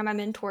quote by one of my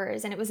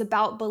mentors, and it was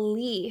about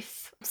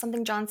belief,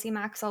 something John C.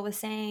 Maxwell was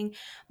saying.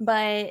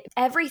 But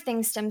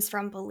everything stems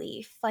from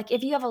belief. Like,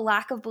 if you have a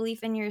lack of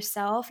belief in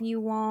yourself,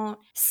 you won't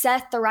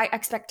set the right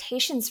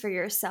expectations for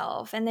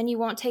yourself, and then you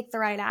won't take the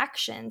right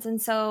actions.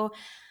 And so,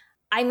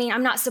 I mean,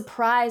 I'm not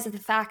surprised at the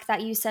fact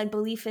that you said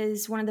belief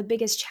is one of the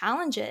biggest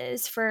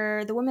challenges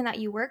for the women that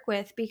you work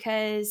with,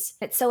 because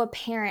it's so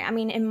apparent. I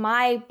mean, in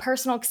my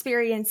personal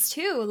experience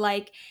too,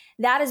 like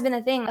that has been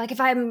a thing. Like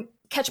if I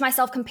catch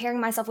myself comparing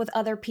myself with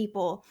other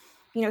people,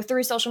 you know,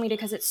 through social media,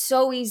 because it's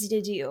so easy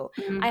to do,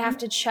 I have Mhm.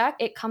 to check.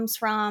 It comes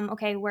from,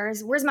 okay,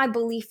 where's my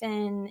belief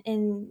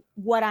in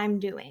what I'm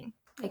doing?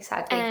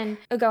 Exactly. And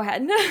go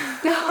ahead.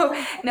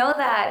 No, know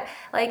that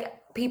like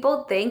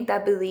people think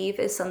that belief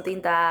is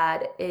something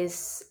that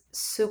is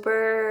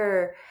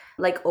super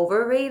like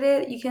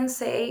overrated, you can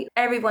say.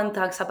 Everyone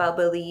talks about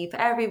belief.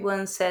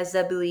 Everyone says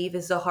that belief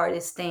is the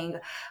hardest thing.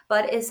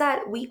 But is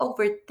that we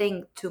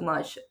overthink too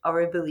much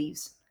our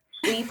beliefs.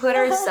 We put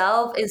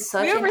ourselves in We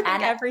such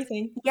overthink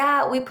everything.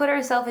 yeah, we put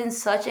ourselves in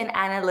such an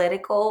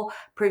analytical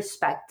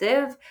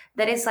perspective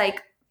that it's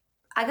like,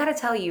 I gotta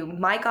tell you,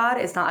 my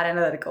God is not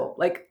analytical.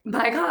 Like,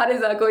 my God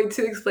is not going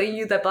to explain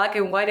you that black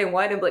and white and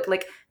black.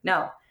 Like,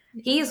 no.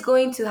 He's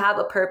going to have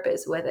a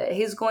purpose with it.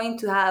 He's going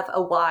to have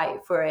a why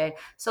for it.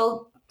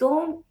 So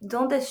don't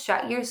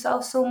distract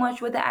yourself so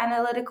much with the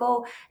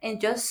analytical, and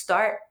just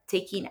start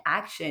taking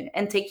action.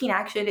 And taking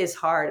action is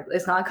hard.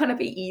 It's not gonna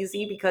be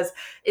easy because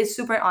it's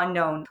super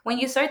unknown. When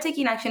you start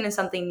taking action in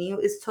something new,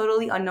 it's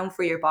totally unknown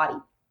for your body.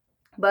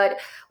 But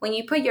when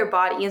you put your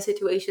body in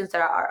situations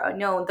that are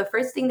unknown, the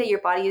first thing that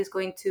your body is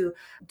going to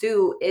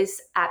do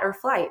is add or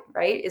flight,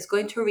 right? It's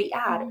going to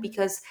react Mhm.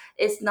 because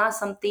it's not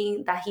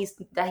something that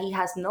he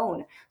has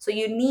known. So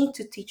you need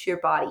to teach your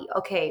body,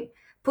 okay,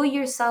 put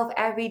yourself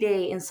every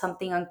day in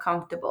something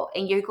uncomfortable,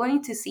 and you're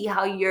going to see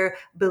how your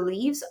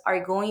beliefs are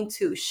going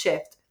to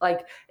shift.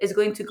 Like, it's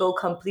going to go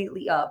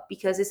completely up,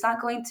 because it's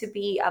not going to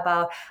be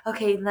about,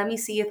 okay, let me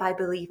see if I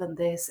believe in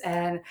this,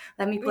 and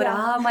let me put Yeah.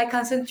 all my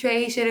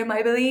concentration and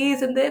my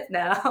beliefs in this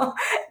now.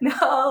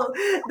 No,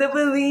 the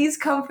beliefs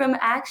come from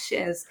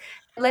actions.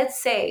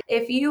 Let's say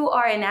if you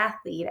are an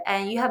athlete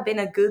and you have been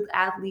a good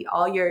athlete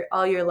all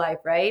your life,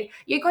 right?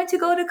 You're going to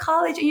go to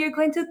college and you're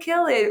going to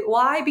kill it.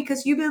 Why?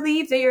 Because you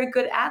believe that you're a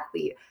good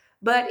athlete.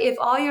 But if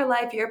all your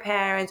life your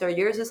parents or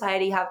your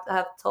society have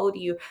told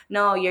you,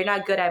 no, you're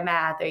not good at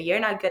math, or you're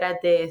not good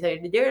at this, or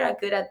you're not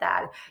good at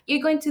that,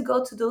 you're going to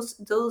go to those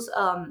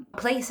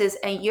places,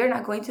 and you're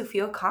not going to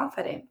feel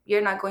confident. You're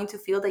not going to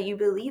feel that you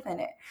believe in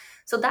it.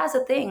 So that's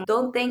the thing.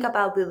 Don't think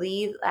about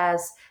belief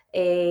as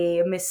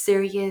a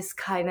mysterious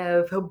kind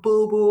of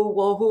boo boo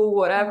woohoo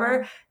whatever.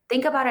 Mhm.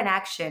 Think about an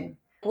action.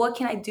 What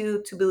can I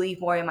do to believe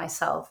more in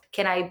myself?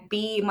 Can I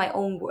be my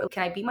own word?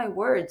 Can I be my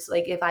words?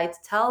 Like, if I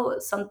tell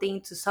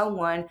something to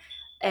someone,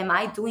 am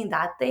I doing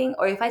that thing?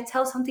 Or if I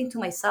tell something to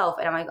myself,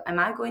 and am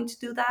I going to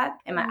do that?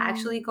 Am I Mm.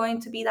 actually going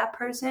to be that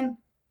person?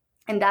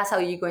 And that's how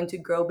you're going to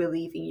grow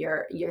belief in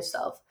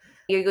yourself.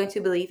 You're going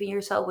to believe in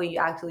yourself when you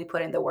actually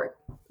put in the work.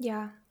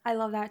 Yeah, I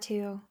love that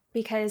too.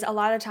 Because a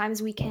lot of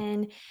times we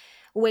can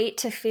wait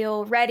to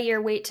feel ready or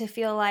wait to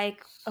feel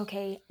like,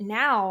 okay,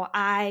 now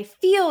I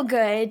feel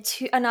good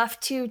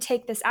enough to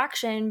take this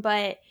action.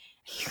 But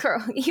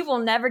girl, you will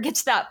never get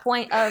to that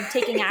point of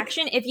taking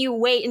action if you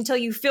wait until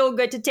you feel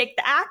good to take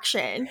the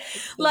action.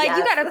 Like, you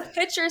Yes. got to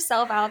put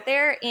yourself out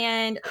there.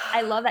 And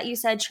I love that you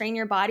said train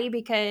your body,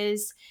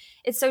 because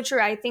it's so true.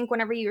 I think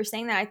whenever you were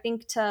saying that, I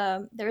think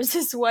there was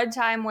this one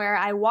time where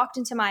I walked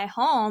into my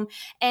home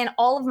and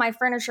all of my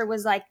furniture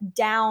was like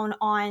down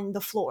on the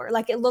floor.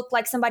 Like, it looked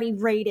like somebody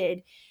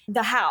raided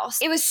the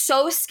house. It was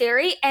so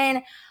scary.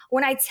 And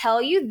when I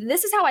tell you,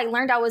 this is how I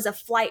learned I was a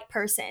flight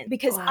person,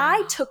 because I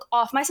Wow. took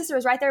off. My sister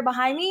was right there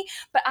behind me,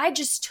 but I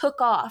just took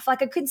off.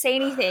 Like, I couldn't say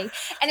anything.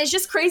 And it's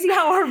just crazy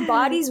how our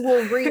bodies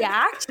will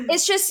react.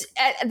 It's just,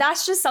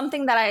 that's just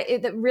something that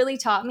really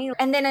taught me.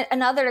 And then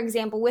another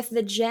example with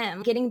the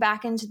gym, getting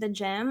back into the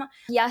gym.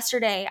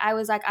 Yesterday, I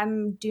was like,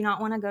 do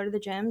not want to go to the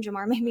gym.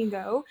 Jamar made me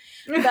go.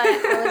 But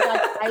I was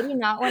like, I do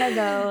not want to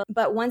go.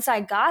 But once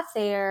I got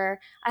there,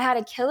 I had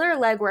a killer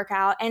leg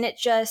workout, and it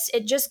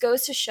just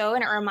goes to show,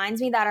 and it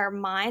reminds me that our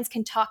minds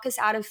can talk us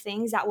out of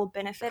things that will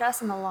benefit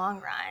us in the long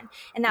run,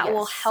 and that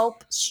will Yes.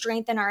 help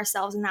strengthen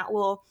ourselves, and that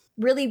will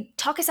really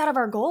talk us out of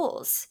our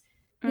goals.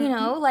 Hmm.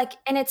 Like,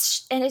 and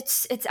it's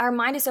our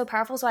mind is so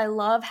powerful. So I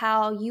love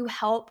how you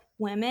help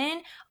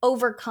women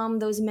overcome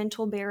those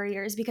mental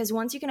barriers, because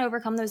once you can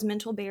overcome those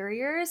mental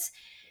barriers,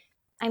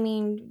 I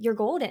mean, you're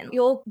golden.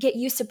 You'll get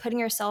used to putting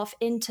yourself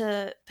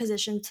into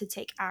position to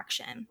take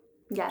action.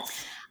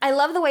 Yes. I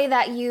love the way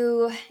that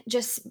you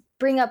just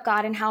bring up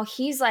God and how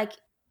He's like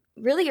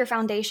really your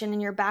foundation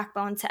and your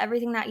backbone to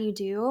everything that you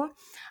do.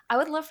 I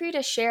would love for you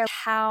to share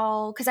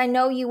how, because I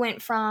know you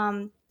went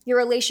from your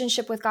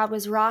relationship with God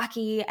was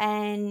rocky,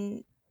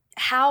 and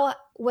how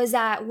was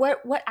that?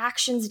 What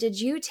actions did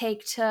you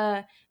take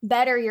to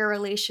better your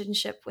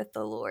relationship with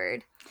the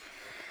Lord?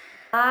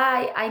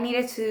 I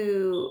needed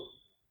to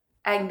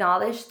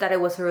acknowledge that it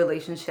was a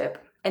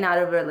relationship and not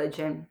a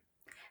religion,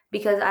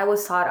 because I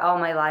was taught all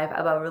my life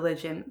about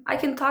religion. I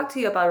can talk to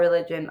you about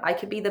religion. I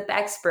could be the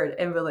expert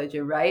in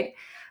religion, right?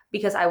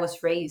 Because I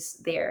was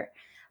raised there.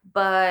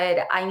 But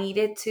I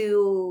needed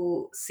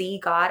to see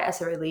God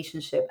as a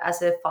relationship,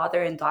 as a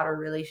father and daughter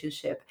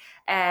relationship.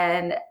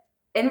 And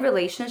in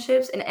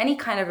relationships, in any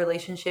kind of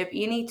relationship,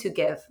 you need to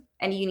give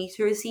and you need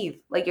to receive.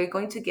 Like, you're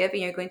going to give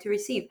and you're going to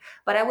receive.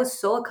 But I was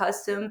so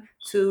accustomed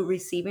to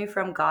receiving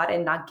from God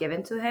and not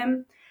giving to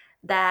Him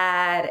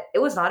that it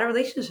was not a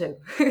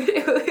relationship.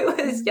 It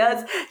was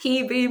just Mhm.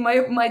 He being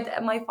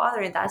my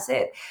father, and that's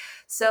it.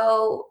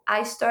 So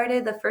I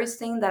started, the first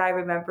thing that I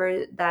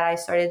remember that I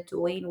started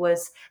doing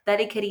was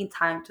dedicating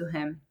time to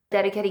Him,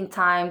 dedicating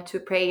time to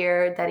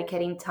prayer,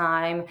 dedicating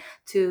time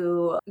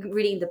to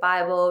reading the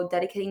Bible,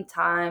 dedicating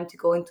time to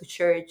going to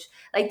church.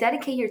 Like,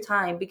 dedicate your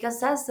time,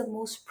 because that's the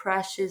most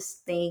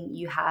precious thing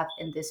you have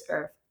in this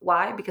earth.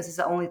 Why? Because it's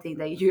the only thing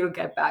that you don't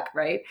get back,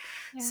 right?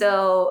 Yeah.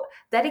 So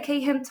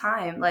dedicate Him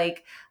time.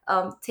 Like,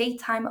 take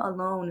time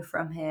alone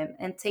from Him,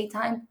 and take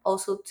time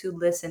also to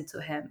listen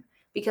to Him.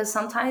 Because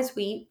sometimes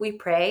we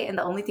pray, and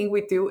the only thing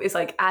we do is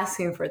like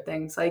asking for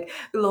things, like,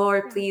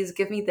 Lord, Yeah. please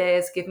give me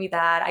this, give me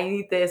that, I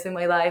need this in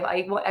my life,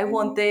 I want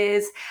Mhm.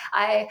 this.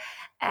 I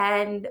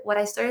And what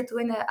I started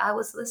doing, I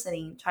was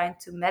listening, trying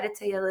to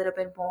meditate a little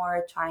bit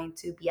more, trying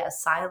to be at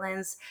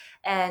silence,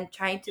 and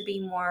trying to be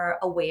more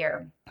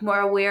aware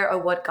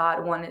of what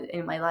God wanted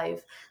in my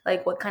life,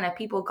 like what kind of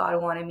people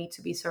God wanted me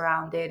to be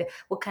surrounded,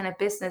 what kind of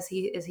business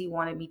He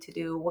wanted me to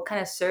do, what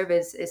kind of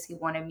service is He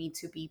wanted me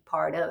to be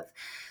part of.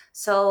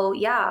 So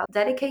yeah,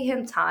 dedicate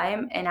him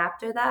time. And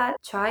after that,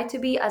 try to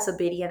be as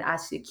obedient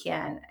as you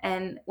can.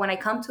 And when I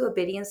come to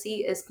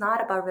obediency, it's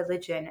not about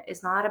religion.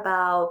 It's not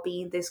about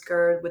being this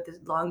girl with this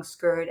long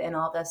skirt and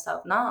all that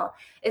stuff. No,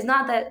 it's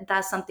not that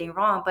that's something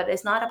wrong, but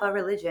it's not about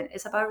religion.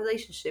 It's about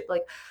relationship.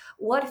 Like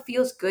what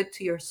feels good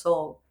to your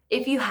soul.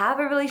 If you have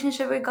a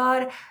relationship with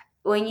God,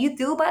 when you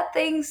do bad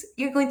things,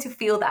 you're going to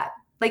feel that.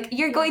 Like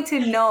you're Yeah. going to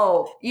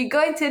know. You're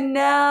going to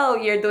know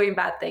you're doing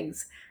bad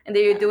things and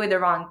that you're Yeah. doing the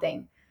wrong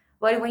thing.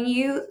 But when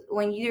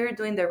you're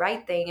doing the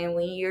right thing and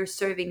when you're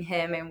serving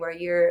him and where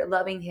you're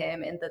loving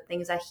him and the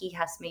things that he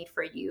has made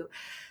for you,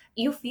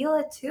 you feel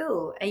it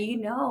too, and you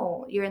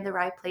know you're in the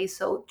right place.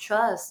 So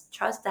trust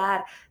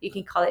that. You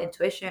can call it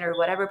intuition or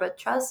whatever, but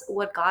trust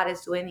what God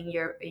is doing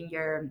in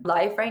your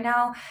life right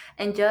now,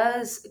 and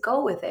just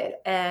go with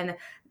it. And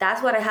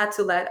that's what I had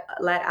to let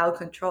out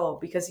control,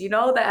 because you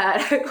know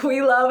that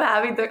we love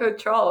having the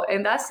control,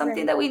 and that's something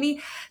Right. that we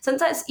need.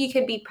 Sometimes you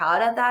can be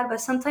proud of that,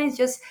 but sometimes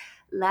just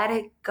let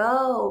it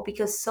go,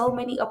 because so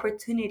many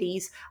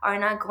opportunities are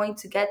not going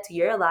to get to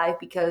your life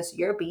because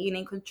you're being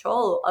in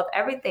control of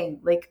everything.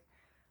 Like,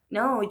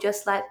 no,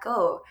 just let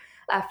go.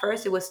 At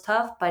first, it was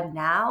tough, but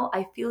now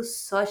I feel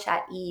such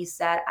at ease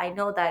that I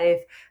know that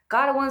if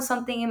God wants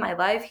something in my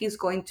life, He's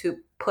going to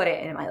put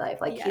it in my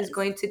life. Like He's Yes.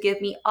 going to give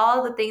me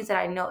all the things that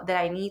I know that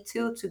I need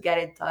to get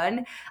it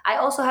done. I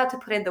also have to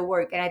put in the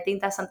work, and I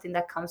think that's something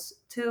that comes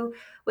to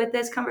with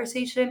this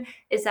conversation,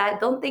 is that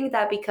don't think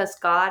that because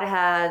God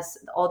has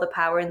all the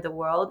power in the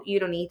world, you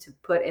don't need to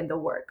put in the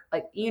work.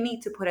 Like you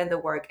need to put in the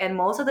work, and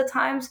most of the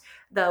times,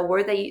 the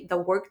work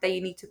that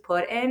you need to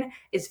put in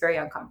is very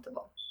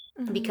uncomfortable,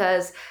 Hmm.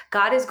 because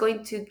God is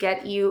going to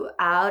get you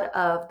out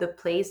of the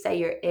place that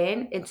you're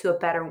in into a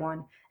better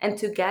one. And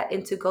to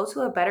go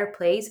to a better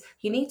place,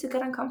 you need to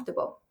get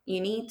uncomfortable.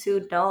 You need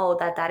to know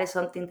that that is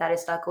something that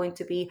is not going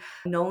to be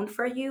known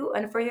for you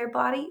and for your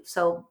body.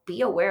 So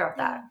be aware of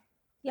Yeah. that.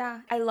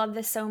 Yeah, I love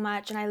this so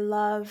much. And I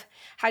love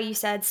how you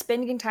said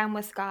spending time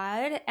with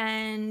God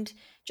and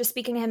just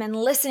speaking to Him and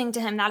listening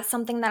to Him. That's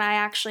something that I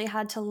actually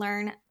had to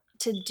learn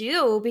to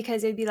do,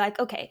 because it'd be like,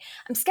 okay,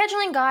 I'm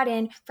scheduling God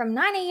in from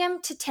 9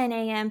 a.m. to 10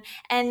 a.m.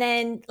 And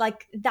then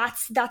like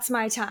that's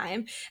my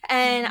time.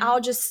 And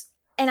Mm-hmm.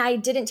 and I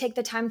didn't take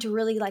the time to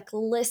really like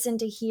listen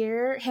to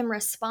hear Him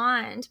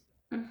respond.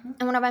 Mm-hmm.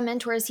 And one of my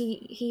mentors,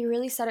 he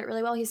really said it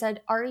really well. He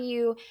said, "Are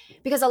you?"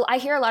 Because I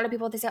hear a lot of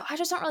people, they say, oh, "I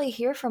just don't really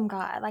hear from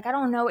God. Like I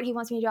don't know what He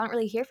wants me to do. I don't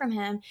really hear from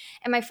Him."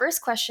 And my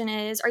first question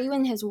is, "Are you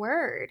in His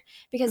Word?"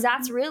 Because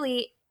that's Mm-hmm.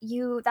 really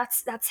you.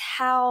 That's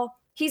how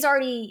He's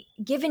already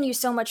given you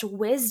so much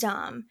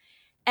wisdom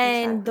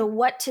and the Exactly.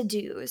 what to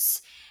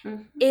dos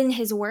Mm-hmm. in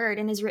His word,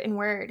 in His written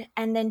word.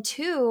 And then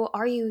two,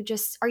 are you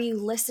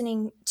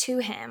listening to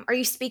Him? Are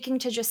you speaking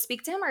to just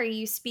speak to Him, or are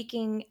you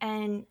speaking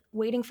and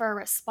waiting for a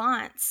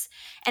response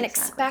and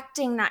Exactly.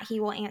 expecting that He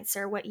will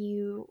answer what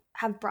you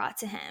have brought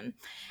to Him?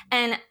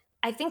 And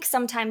I think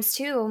sometimes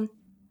too,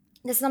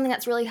 this is something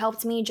that's really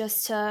helped me,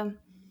 just to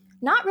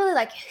not really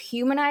like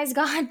humanize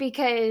God,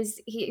 because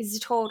He's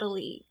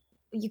totally,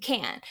 you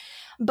can't,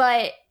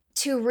 but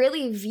to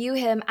really view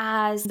Him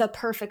as the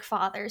perfect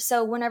Father.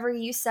 So whenever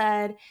you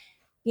said,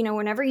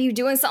 whenever you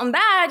doing something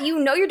bad,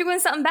 you're doing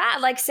something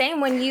bad. Like same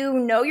when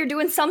you're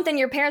doing something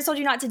your parents told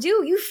you not to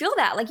do, you feel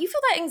that. Like you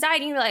feel that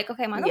anxiety, and you're like,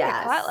 okay, am I gonna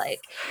get caught? Yes.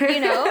 Like, you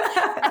know?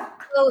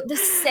 So the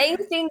same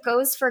thing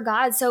goes for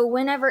God. So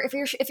whenever if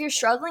you're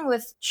struggling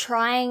with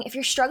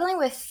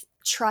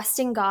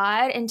trusting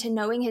God and to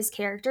knowing His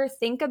character,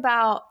 think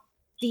about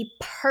the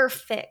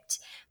perfect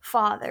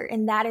Father,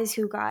 and that is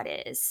who God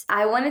is.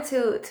 I wanted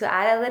to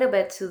add a little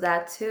bit to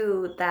that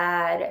too,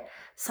 that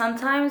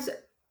sometimes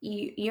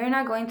you're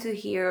not going to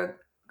hear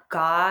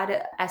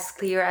God as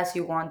clear as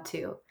you want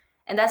to.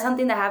 And that's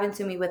something that happened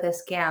to me with a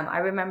scam. I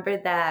remember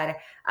that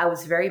I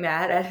was very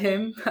mad at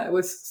him. I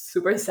was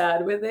super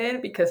sad with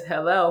it, because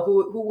hello,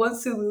 who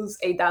wants to lose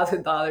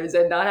 $8,000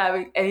 and not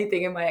having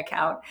anything in my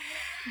account?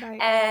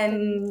 Right.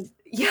 And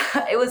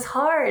yeah, it was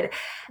hard.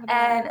 I bet.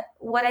 And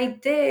what I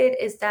did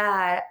is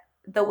that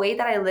the way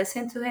that I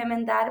listened to him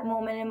in that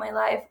moment in my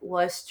life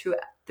was through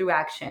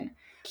action.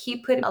 He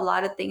put a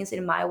lot of things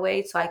in my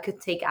way so I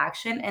could take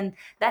action. And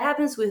that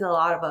happens with a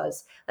lot of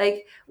us.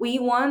 Like, we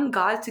want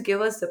God to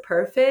give us the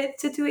perfect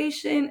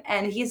situation,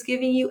 and He's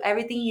giving you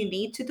everything you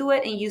need to do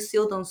it, and you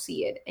still don't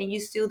see it, and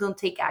you still don't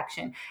take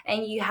action.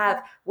 And you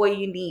have what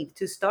you need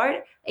to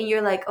start, and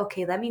you're like,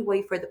 okay, let me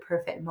wait for the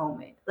perfect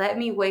moment. Let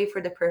me wait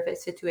for the perfect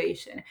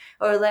situation,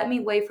 or let me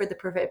wait for the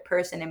perfect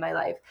person in my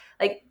life.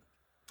 Like,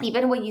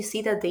 even when you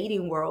see the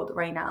dating world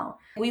right now,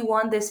 we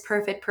want this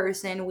perfect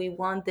person, we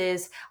want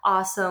this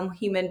awesome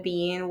human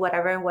being,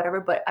 whatever and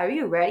whatever, but are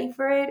you ready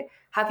for it?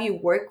 Have you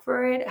worked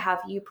for it?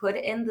 Have you put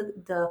in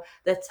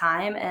the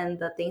time and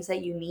the things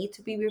that you need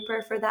to be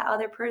prepared for that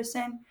other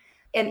person?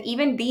 And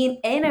even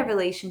being in a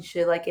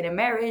relationship, like in a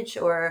marriage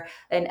or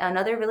in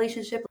another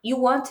relationship, you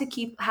want to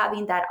keep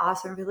having that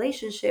awesome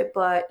relationship,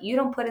 but you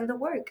don't put in the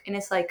work. And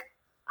it's like,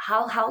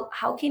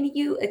 how can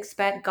you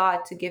expect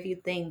God to give you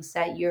things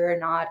that you're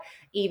not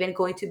even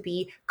going to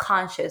be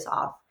conscious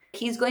of?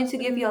 He's going to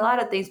give you a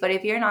lot of things, but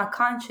if you're not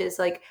conscious,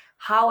 like,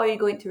 how are you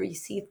going to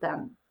receive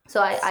them? So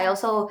I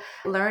also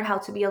learned how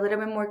to be a little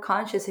bit more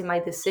conscious in my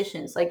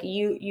decisions. Like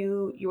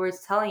you were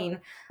telling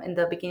in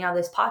the beginning of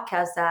this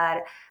podcast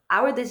that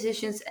our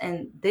decisions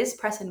in this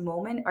present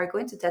moment are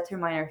going to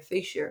determine our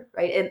future,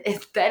 right?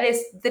 And that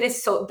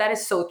is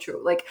so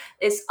true. Like,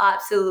 it's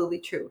absolutely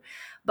true.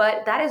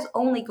 But that is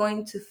only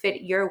going to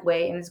fit your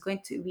way, and it's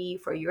going to be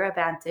for your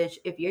advantage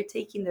if you're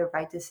taking the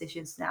right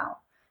decisions now,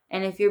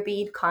 and if you're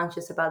being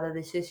conscious about the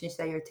decisions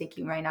that you're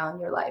taking right now in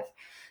your life.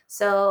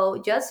 So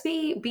just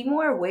be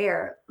more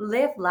aware.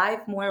 Live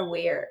life more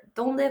aware.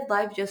 Don't live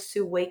life just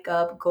to wake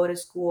up, go to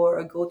school,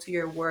 or go to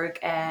your work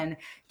and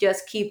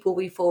just keep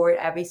moving forward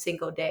every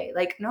single day.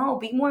 Like, no,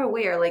 be more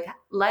aware. Like,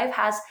 life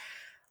has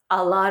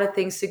a lot of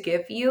things to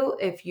give you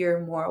if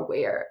you're more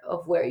aware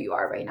of where you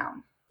are right now.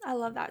 I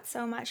love that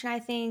so much. And I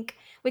think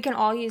we can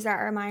all use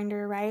that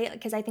reminder, right?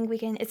 Because I think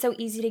it's so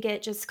easy to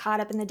get just caught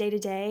up in the day to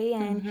day.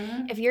 And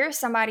Mm-hmm. if you're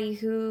somebody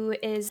who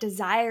is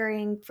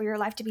desiring for your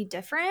life to be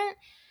different,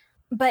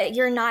 but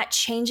you're not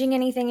changing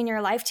anything in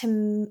your life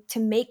to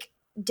make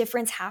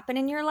difference happen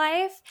in your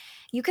life,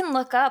 you can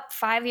look up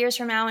 5 years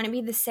from now and it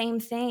be the same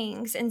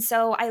things. And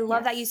so I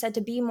love that you Yes. said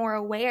to be more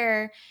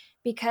aware,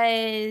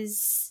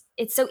 because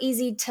it's so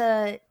easy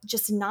to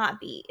just not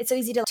be. It's so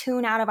easy to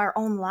tune out of our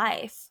own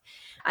life.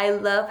 I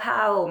love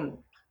how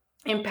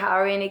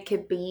empowering it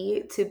could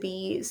be to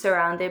be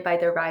surrounded by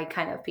the right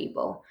kind of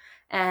people.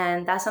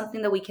 And that's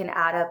something that we can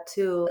add up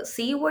to.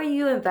 See where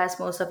you invest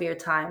most of your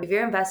time. If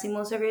you're investing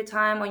most of your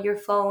time on your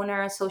phone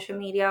or social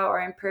media or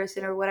in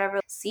person or whatever,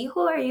 see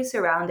who are you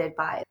surrounded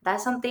by.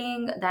 That's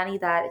something, Danny,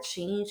 that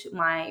changed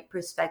my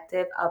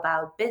perspective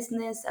about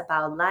business,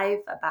 about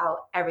life,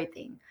 about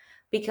everything.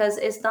 Because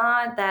it's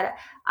not that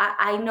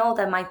I know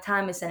that my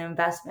time is an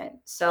investment.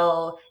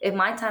 So if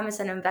my time is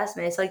an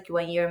investment, it's like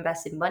when you're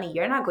investing money,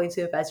 you're not going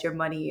to invest your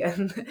money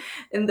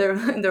in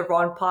the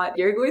wrong pot.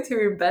 You're going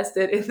to invest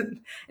it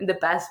in the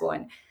best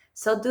one.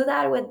 So do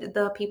that with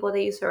the people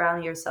that you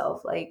surround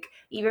yourself. Like,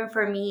 even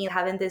for me,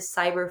 having this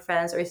cyber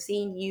friends or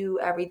seeing you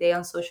every day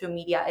on social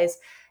media is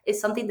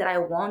something that I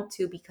want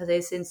to, because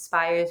it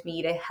inspires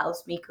me, it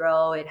helps me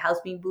grow, it helps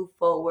me move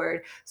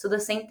forward. So the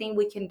same thing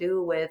we can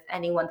do with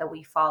anyone that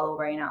we follow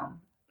right now,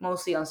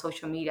 mostly on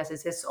social media,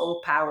 since it's so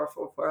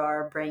powerful for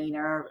our brain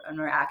and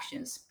our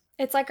actions.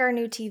 It's like our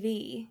new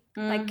TV.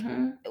 Like,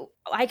 Mm-hmm.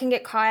 I can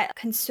get caught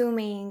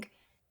consuming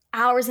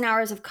hours and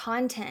hours of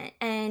content,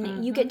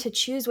 and you get Mm-hmm. to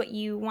choose what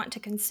you want to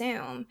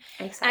consume.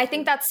 And Exactly.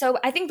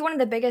 I think one of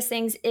the biggest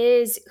things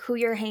is who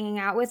you're hanging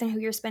out with and who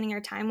you're spending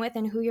your time with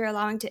and who you're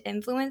allowing to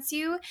influence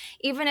you.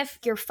 Even if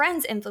your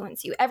friends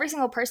influence you, every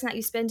single person that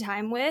you spend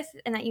time with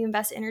and that you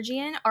invest energy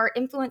in are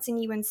influencing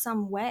you in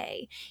some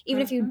way,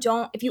 even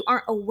Mm-hmm. if you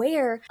aren't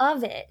aware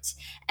of it.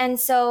 And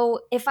so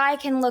if I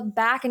can look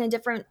back in a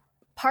different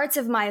parts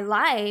of my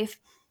life,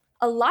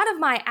 a lot of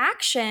my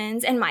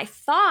actions and my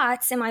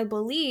thoughts and my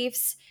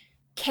beliefs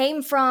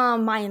came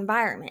from my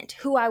environment,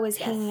 who I was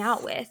hanging out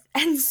Yes. with.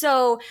 And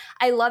so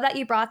I love that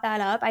you brought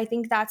that up. I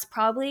think that's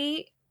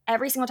probably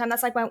every single time,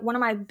 that's like one of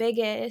my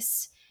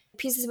biggest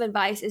pieces of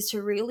advice, is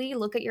to really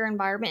look at your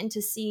environment and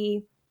to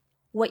see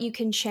what you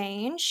can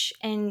change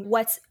and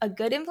what's a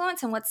good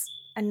influence and what's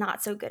a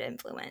not so good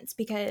influence,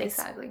 because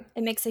Exactly.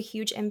 it makes a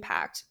huge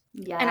impact.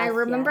 And I Yes.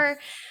 remember Yes.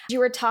 you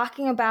were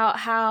talking about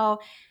how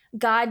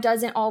God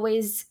doesn't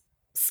always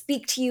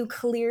speak to you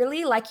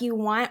clearly like you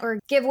want, or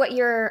give what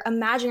you're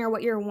imagining or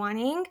what you're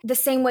wanting the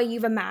same way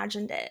you've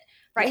imagined it.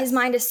 Right? His Yes.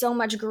 mind is so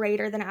much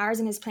greater than ours,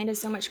 and his plan is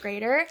so much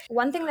greater.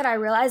 One thing that I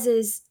realize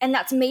is, and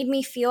that's made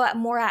me feel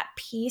more at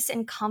peace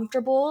and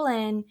comfortable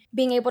and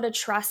being able to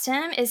trust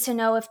him, is to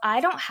know if I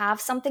don't have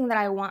something that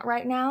I want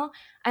right now,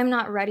 I'm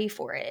not ready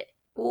for it.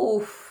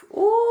 Oof.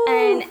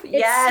 And Oof.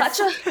 Yes.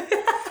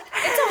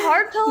 it's a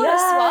hard pill to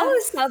swallow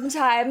Yes.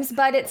 sometimes,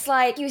 but it's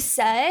like you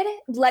said,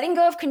 letting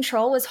go of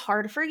control was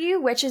hard for you,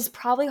 which is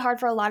probably hard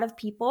for a lot of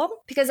people,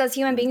 because as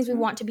human beings, we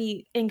Mm-hmm. want to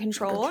be in In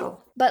control.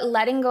 control. But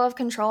letting go of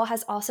control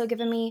has also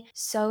given me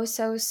so,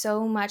 so,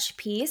 so much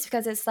peace,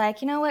 because it's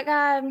like, you know what,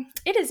 God,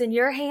 it is in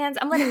your hands.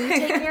 I'm letting you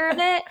take care of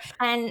it.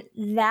 And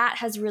that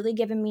has really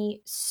given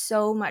me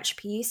so much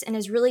peace and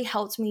has really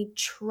helped me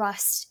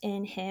trust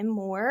in him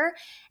more.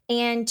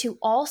 And to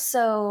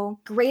also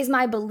raise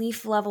my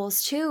belief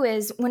levels too,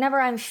 is whenever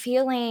I'm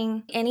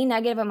feeling any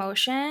negative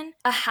emotion,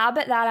 a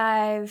habit that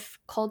I've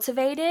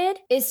cultivated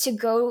is to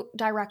go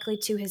directly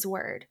to his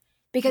word.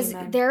 Because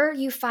Amen. there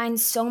you find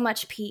so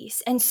much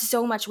peace and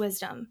so much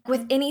wisdom.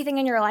 With anything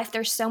in your life,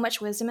 there's so much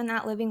wisdom in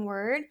that living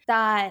word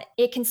that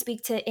it can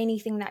speak to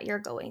anything that you're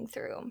going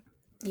through.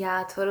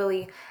 Yeah,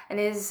 totally. And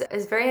it's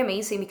very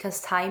amazing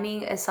because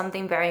timing is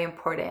something very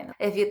important.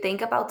 If you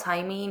think about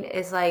timing,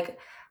 it's like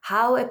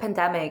how a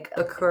pandemic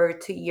occurred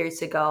 2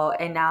 years ago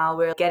and now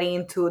we're getting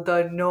into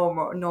the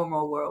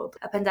normal world.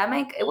 A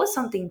pandemic, it was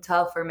something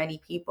tough for many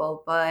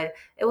people, but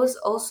it was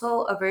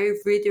also a very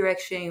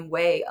redirecting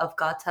way of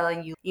God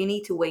telling you, you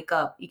need to wake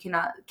up. You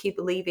cannot keep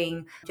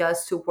leaving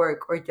just to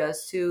work or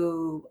just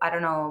to, I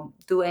don't know,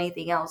 do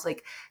anything else.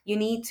 Like, you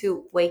need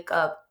to wake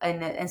up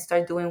and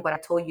start doing what I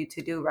told you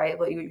to do, right?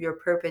 What your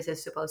purpose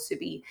is supposed to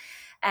be.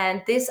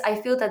 And this,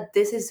 I feel that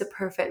this is the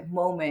perfect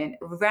moment.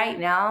 Right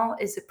now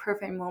is the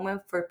perfect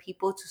moment for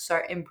people to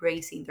start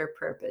embracing their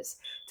purpose,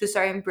 to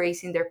start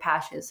embracing their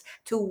passions,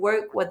 to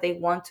work what they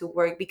want to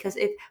work. Because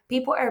if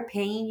people are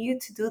paying you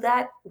to do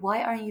that,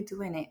 why aren't you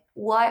doing it?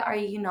 Why are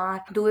you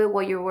not doing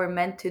what you were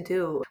meant to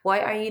do?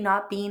 Why are you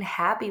not being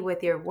happy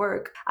with your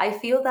work? I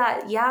feel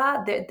that,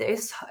 yeah,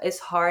 it's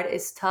hard,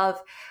 it's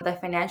tough. The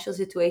financial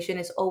situation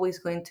is always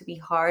going to be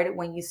hard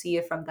when you see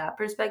it from that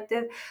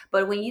perspective.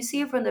 But when you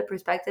see it from the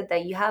perspective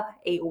that you have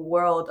a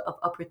world of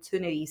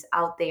opportunities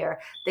out there,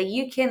 that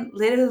you can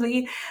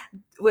literally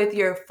with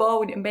your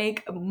phone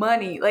make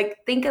money. Like,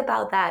 think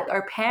about that.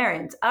 Our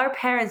parents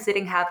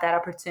didn't have that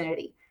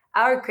opportunity.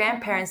 Our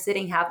grandparents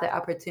didn't have that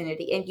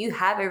opportunity, and you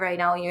have it right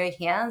now in your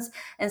hands.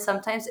 And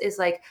sometimes it's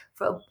like,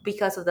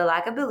 because of the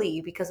lack of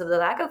belief, because of the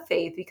lack of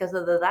faith, because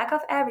of the lack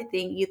of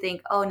everything, you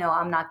think, oh no,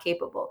 I'm not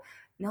capable.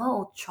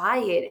 No, try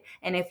it.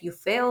 And if you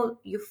failed,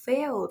 you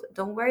failed.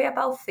 Don't worry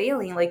about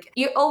failing. Like,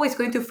 you're always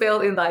going to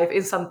fail in life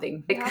in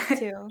something. You Like, have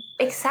to.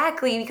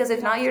 exactly, because if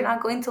You not, have you're to.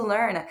 not going to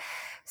learn.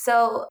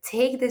 So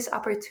take this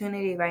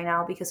opportunity right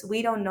now, because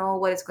we don't know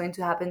what is going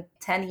to happen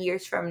 10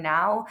 years from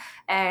now.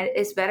 And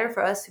it's better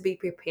for us to be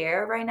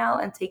prepared right now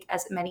and take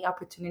as many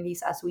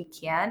opportunities as we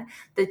can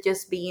than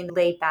just being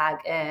laid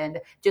back and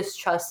just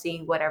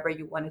trusting whatever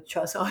you want to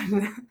trust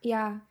on.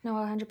 Yeah, no,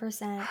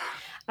 100%.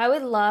 I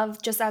would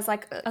love, just as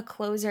like a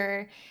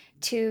closer,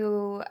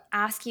 to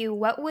ask you,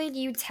 what would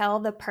you tell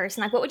the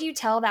person, like what would you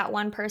tell that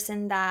one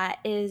person that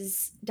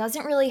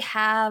doesn't really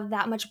have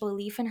that much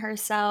belief in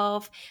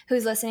herself,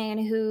 who's listening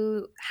and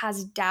who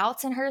has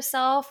doubts in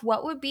herself?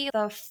 What would be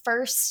the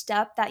first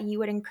step that you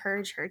would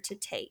encourage her to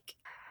take?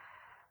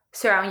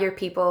 Surround your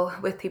people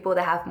with people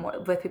that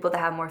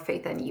have more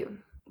faith than you,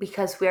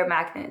 because we are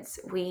magnets.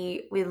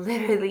 We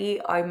literally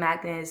are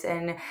magnets,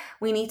 and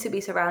we need to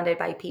be surrounded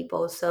by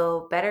people.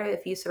 So better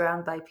if you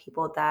surround by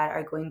people that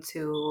are going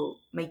to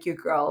make you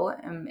grow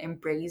and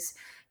embrace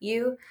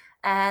you.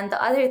 And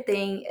the other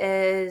thing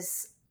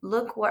is,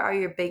 look what are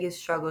your biggest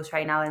struggles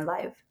right now in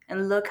life,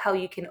 and look how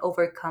you can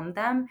overcome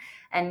them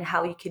and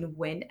how you can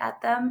win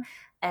at them.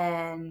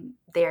 And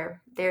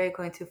there you're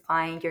going to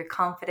find your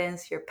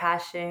confidence, your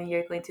passion.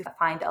 You're going to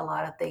find a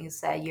lot of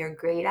things that you're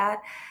great at.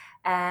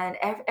 And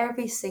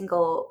every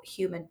single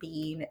human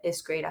being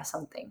is great at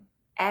something.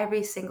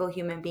 Every single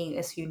human being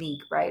is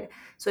unique, right?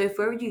 So if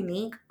we're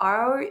unique,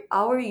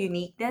 our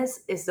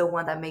uniqueness is the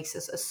one that makes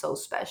us so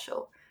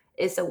special.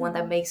 Is the one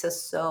that Mhm. makes us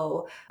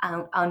so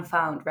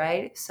unfound,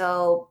 right?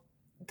 So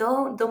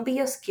don't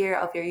be scared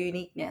of your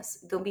uniqueness.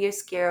 Don't be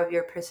scared of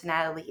your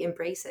personality.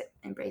 Embrace it.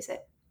 Embrace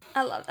it.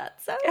 I love that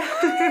so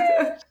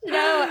much.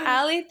 No,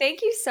 Ali,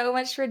 thank you so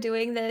much for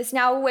doing this.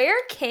 Now, where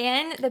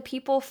can the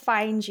people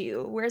find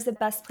you? Where's the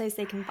best place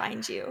they can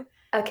find you?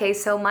 Okay,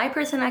 so my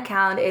personal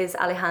account is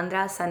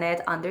Alejandra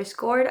Sanet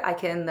underscored. I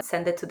can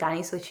send it to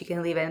Danny so she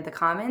can leave it in the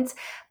comments.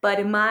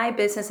 But my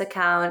business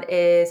account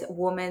is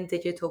Woman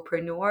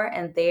Digitalpreneur,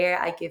 and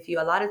there I give you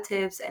a lot of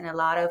tips and a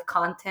lot of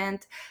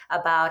content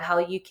about how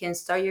you can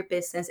start your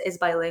business. It's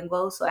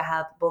bilingual, so I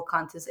have both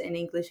contents in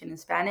English and in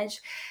Spanish.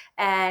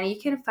 And you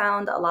can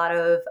find a lot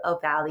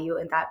of value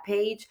in that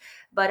page,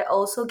 but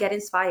also get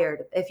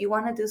inspired. If you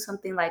want to do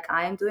something like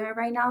I am doing it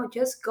right now,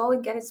 just go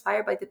and get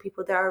inspired by the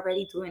people that are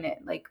already doing it.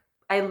 Like,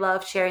 I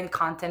love sharing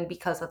content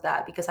because of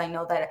that, because I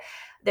know that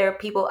there are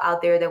people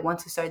out there that want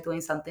to start doing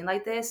something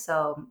like this.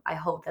 So I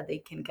hope that they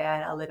can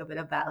get a little bit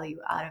of value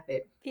out of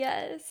it.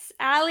 Yes.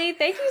 Ali,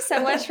 thank you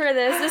so much for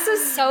this. This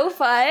is so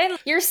fun.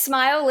 Your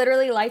smile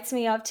literally lights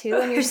me up too,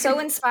 and you're so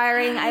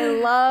inspiring. I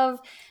love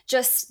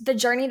just the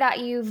journey that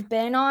you've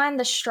been on,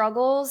 the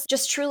struggles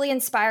just truly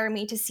inspire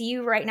me to see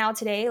you right now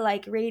today,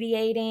 like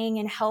radiating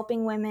and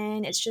helping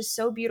women. It's just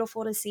so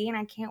beautiful to see, and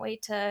I can't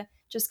wait to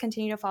just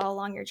continue to follow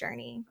along your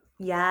journey.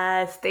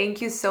 Yes, thank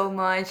you so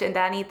much. And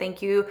Danny,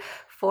 thank you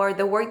for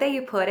the work that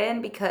you put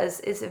in, because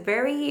it's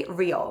very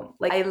real.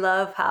 Like, I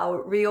love how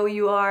real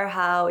you are,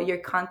 how your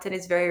content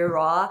is very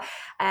raw,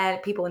 and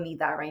people need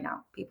that right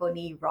now. People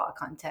need raw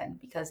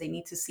content because they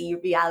need to see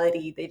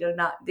reality. They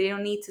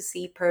don't need to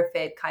see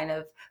perfect kind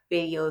of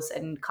videos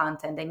and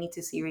content. They need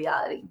to see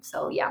reality.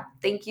 So yeah,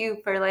 thank you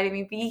for letting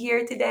me be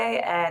here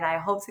today, and I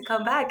hope to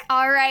come back.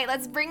 All right,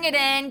 let's bring it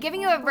in.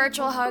 Giving you a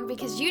virtual hug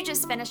because you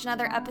just finished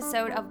another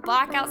episode of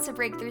Blackouts to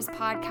Breakthroughs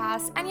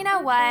podcast. And you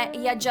know what?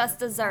 You just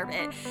deserve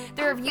it.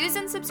 The reviews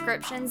and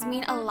subscriptions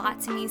mean a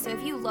lot to me. So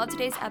if you love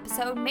today's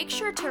episode, make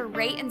sure to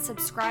rate and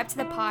subscribe to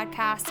the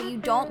podcast so you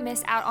don't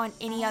miss out on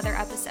any other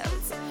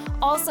episodes.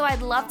 Also,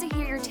 I'd love to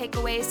hear your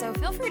takeaways. So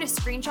feel free to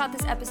screenshot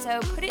this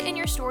episode, put it in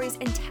your stories,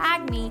 and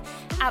tag me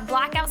at at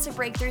Blackouts to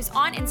Breakthroughs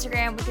on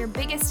Instagram with your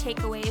biggest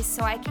takeaways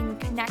so I can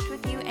connect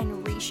with you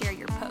and reshare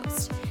your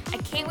post. I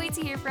can't wait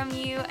to hear from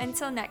you.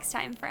 Until next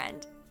time,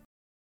 friend.